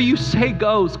whatever you say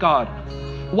goes, God.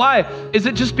 Why? Is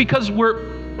it just because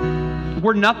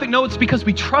we're nothing? No, it's because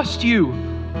we trust you.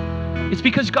 It's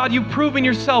because, God, you've proven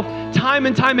yourself time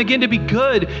and time again to be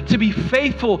good, to be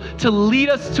faithful, to lead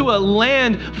us to a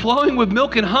land flowing with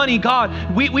milk and honey.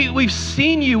 God, we've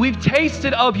seen you, we've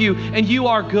tasted of you, and you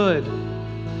are good.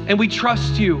 And we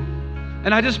trust you.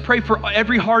 And I just pray for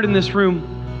every heart in this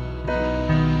room.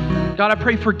 God, I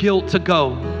pray for guilt to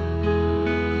go.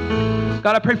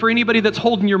 God, I pray for anybody that's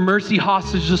holding your mercy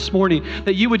hostage this morning,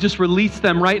 that you would just release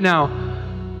them right now.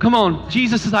 Come on,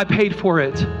 Jesus says, I paid for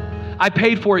it. I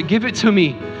paid for it. Give it to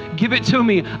me. Give it to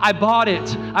me. I bought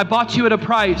it. I bought you at a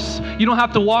price. You don't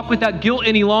have to walk with that guilt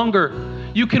any longer.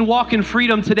 You can walk in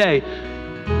freedom today.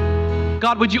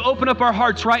 God, would you open up our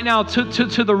hearts right now to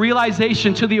the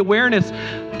realization, to the awareness.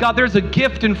 God, there's a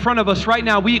gift in front of us right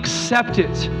now. We accept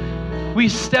it. We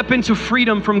step into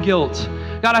freedom from guilt.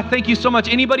 God, I thank you so much.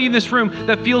 Anybody in this room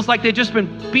that feels like they've just been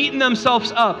beating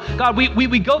themselves up. God,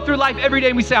 we go through life every day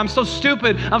and we say, I'm so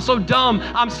stupid. I'm so dumb.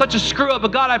 I'm such a screw up.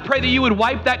 But God, I pray that you would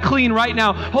wipe that clean right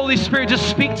now. Holy Spirit, just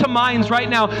speak to minds right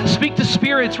now. Speak to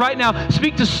spirits right now.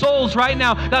 Speak to souls right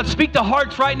now. God, speak to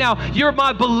hearts right now. You're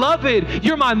my beloved.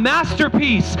 You're my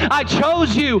masterpiece. I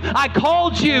chose you. I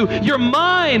called you. You're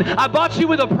mine. I bought you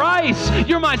with a price.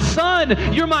 You're my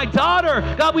son. You're my daughter.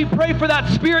 God, we pray for that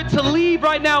spirit to leave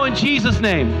right now in Jesus'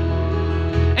 name.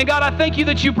 And God, I thank you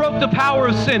that you broke the power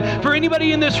of sin. For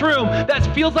anybody in this room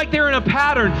that feels like they're in a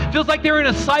pattern, feels like they're in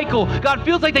a cycle, God,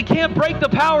 feels like they can't break the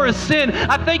power of sin,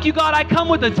 I thank you, God, I come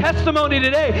with a testimony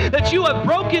today that you have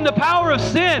broken the power of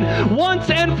sin once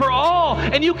and for all,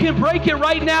 and you can break it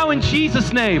right now in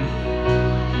Jesus' name.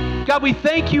 God, we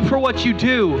thank you for what you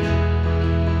do.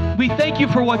 We thank you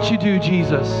for what you do,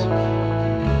 Jesus.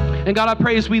 And God, I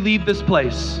pray as we leave this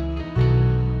place,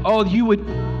 oh, you would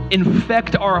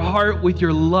infect our heart with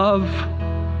your love.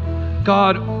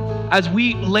 God, as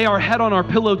we lay our head on our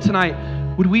pillow tonight,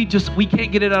 we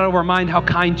can't get it out of our mind how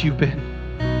kind you've been,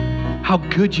 how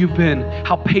good you've been,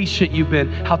 how patient you've been,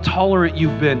 how tolerant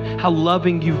you've been, how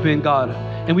loving you've been, God.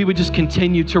 And we would just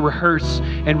continue to rehearse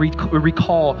and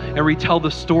recall and retell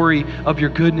the story of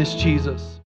your goodness, Jesus.